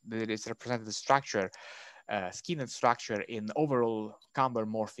structure that is represented the structure, skin and structure in overall camber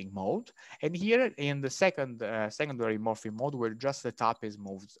morphing mode. And here in the secondary morphing mode, where just the top is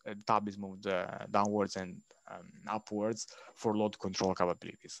moved, downwards and upwards for load control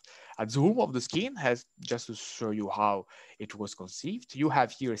capabilities. A zoom of the skin has, just to show you how it was conceived. You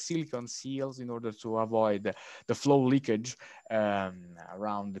have here silicone seals in order to avoid the flow leakage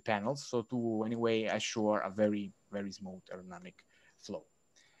around the panels. So to anyway assure a very, very smooth aerodynamic flow.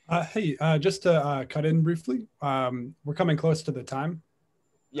 Hey, just to cut in briefly, we're coming close to the time.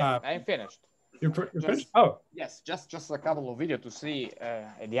 Yeah, I'm finished. You're finished? Oh. Yes, just a couple of videos to see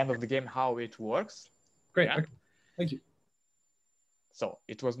at the end of the game how it works. Great, yeah? Okay. Thank you. So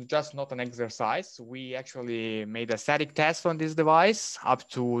it was just not an exercise. We actually made a static test on this device up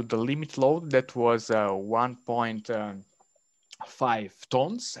to the limit load that was 1.5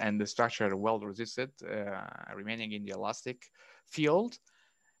 tons, and the structure well resisted, remaining in the elastic field.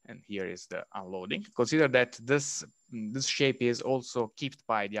 and here is the unloading. Consider that this shape is also kept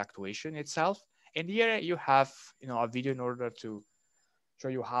by the actuation itself. And here you have, a video in order to show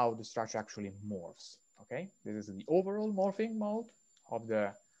you how the structure actually morphs. Okay, this is the overall morphing mode of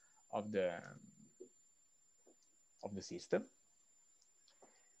the system.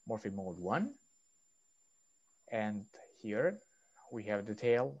 Morphing mode 1, and here we have the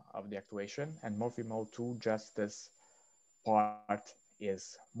tail of the actuation, and morphing mode 2, just this part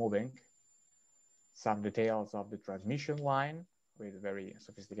is moving. Some details of the transmission line with very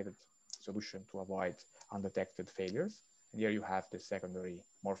sophisticated solution to avoid undetected failures. And here you have the secondary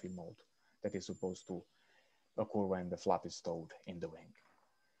morphing mode that is supposed to occur when the flap is stowed in the wing.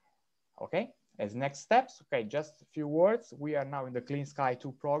 Okay, as next steps, okay, just a few words. We are now in the Clean Sky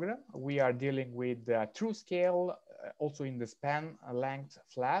 2 program. We are dealing with true scale, also in the span length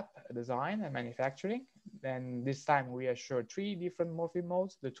flap design and manufacturing. And this time we assure 3 different morphing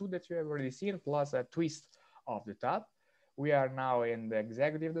modes, the 2 that you have already seen, plus a twist of the top. We are now in the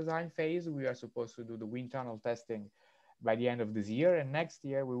executive design phase. We are supposed to do the wind tunnel testing by the end of this year. And next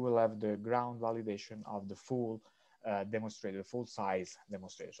year we will have the ground validation of the full demonstrator, full size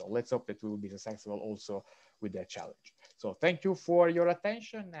demonstrator. So let's hope that we will be successful also with that challenge. So thank you for your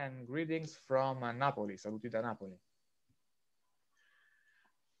attention and greetings from Napoli. Saluti da Napoli.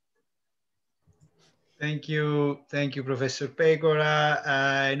 Thank you, Professor Pecora.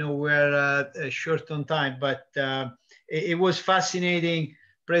 I know we're short on time, but it was fascinating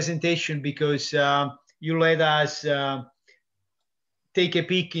presentation because you let us take a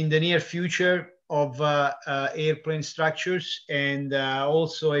peek in the near future of airplane structures, and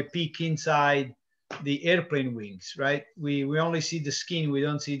also a peek inside the airplane wings, right? We only see the skin, we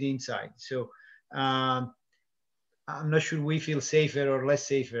don't see the inside. So I'm not sure we feel safer or less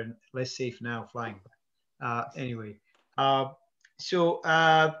safe now flying. Anyway, so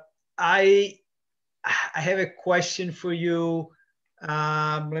I have a question for you.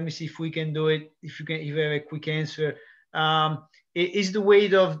 Let me see if we can do it. If you have a quick answer. Is the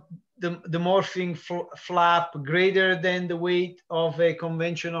weight of the morphing flap greater than the weight of a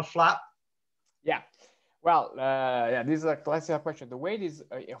conventional flap? Yeah. Well, yeah, this is a classic question. The weight is,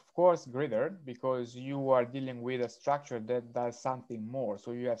 of course, greater because you are dealing with a structure that does something more.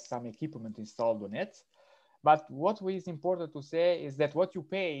 So you have some equipment installed on it. But what is important to say is that what you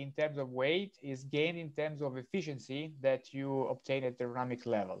pay in terms of weight is gained in terms of efficiency that you obtain at the aerodynamic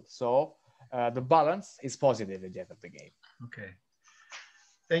level. So the balance is positive at the end of the game. Okay.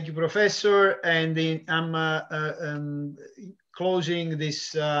 Thank you, Professor. And I'm closing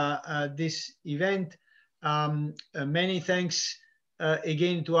this event. Many thanks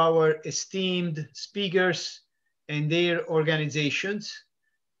again to our esteemed speakers and their organizations.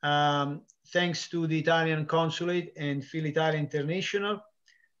 Thanks to the Italian Consulate and Filitalia International.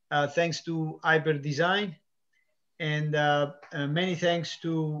 Thanks to Hyper Design. And many thanks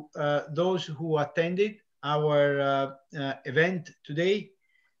to those who attended our event today.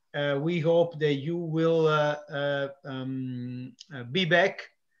 We hope that you will be back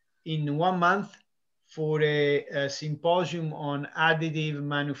in 1 month for a symposium on additive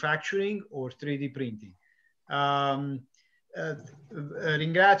manufacturing or 3D printing.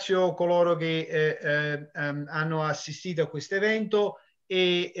 Ringrazio coloro che hanno assistito a questo evento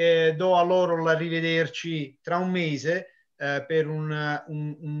e do a loro l'arrivederci tra un mese per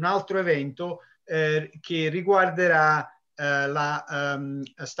un altro evento che riguarderà la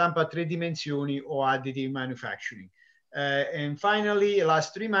stampa a 3 dimensioni o additive manufacturing. And finally,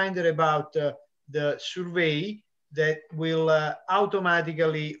 last reminder about the survey that will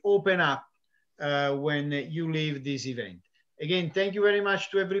automatically open up when you leave this event. Again, thank you very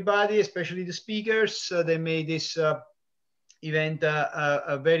much to everybody, especially the speakers. They made this event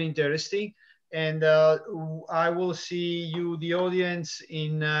very interesting. And I will see you, the audience,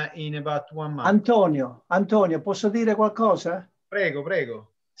 in about 1 month. Antonio, posso dire qualcosa? Prego,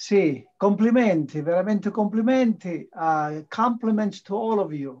 prego. Sì, complimenti, veramente complimenti. Compliments to all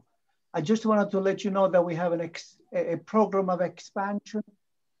of you. I just wanted to let you know that we have a program of expansion.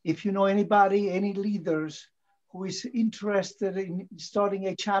 If you know anybody, any leaders who is interested in starting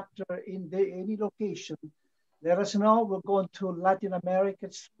a chapter in any location, let us know. We're going to Latin America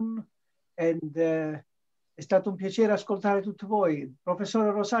soon. And è stato un piacere ascoltare tutti voi.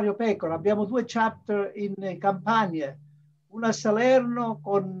 Professore Rosario Pecora, abbiamo 2 chapter in Campania, una a Salerno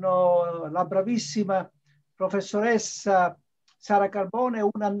con la bravissima professoressa Sara Carbone e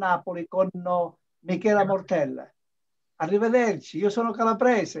una a Napoli con Michela Mortella. Arrivederci, io sono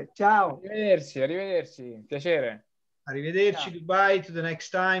calabrese, ciao. Arrivederci, piacere. Arrivederci, ciao. Goodbye, to the next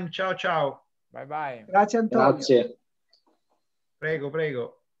time, ciao ciao. Bye bye. Grazie Antonio. Grazie. Prego,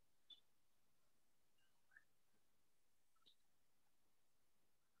 prego.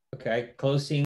 Okay, closing.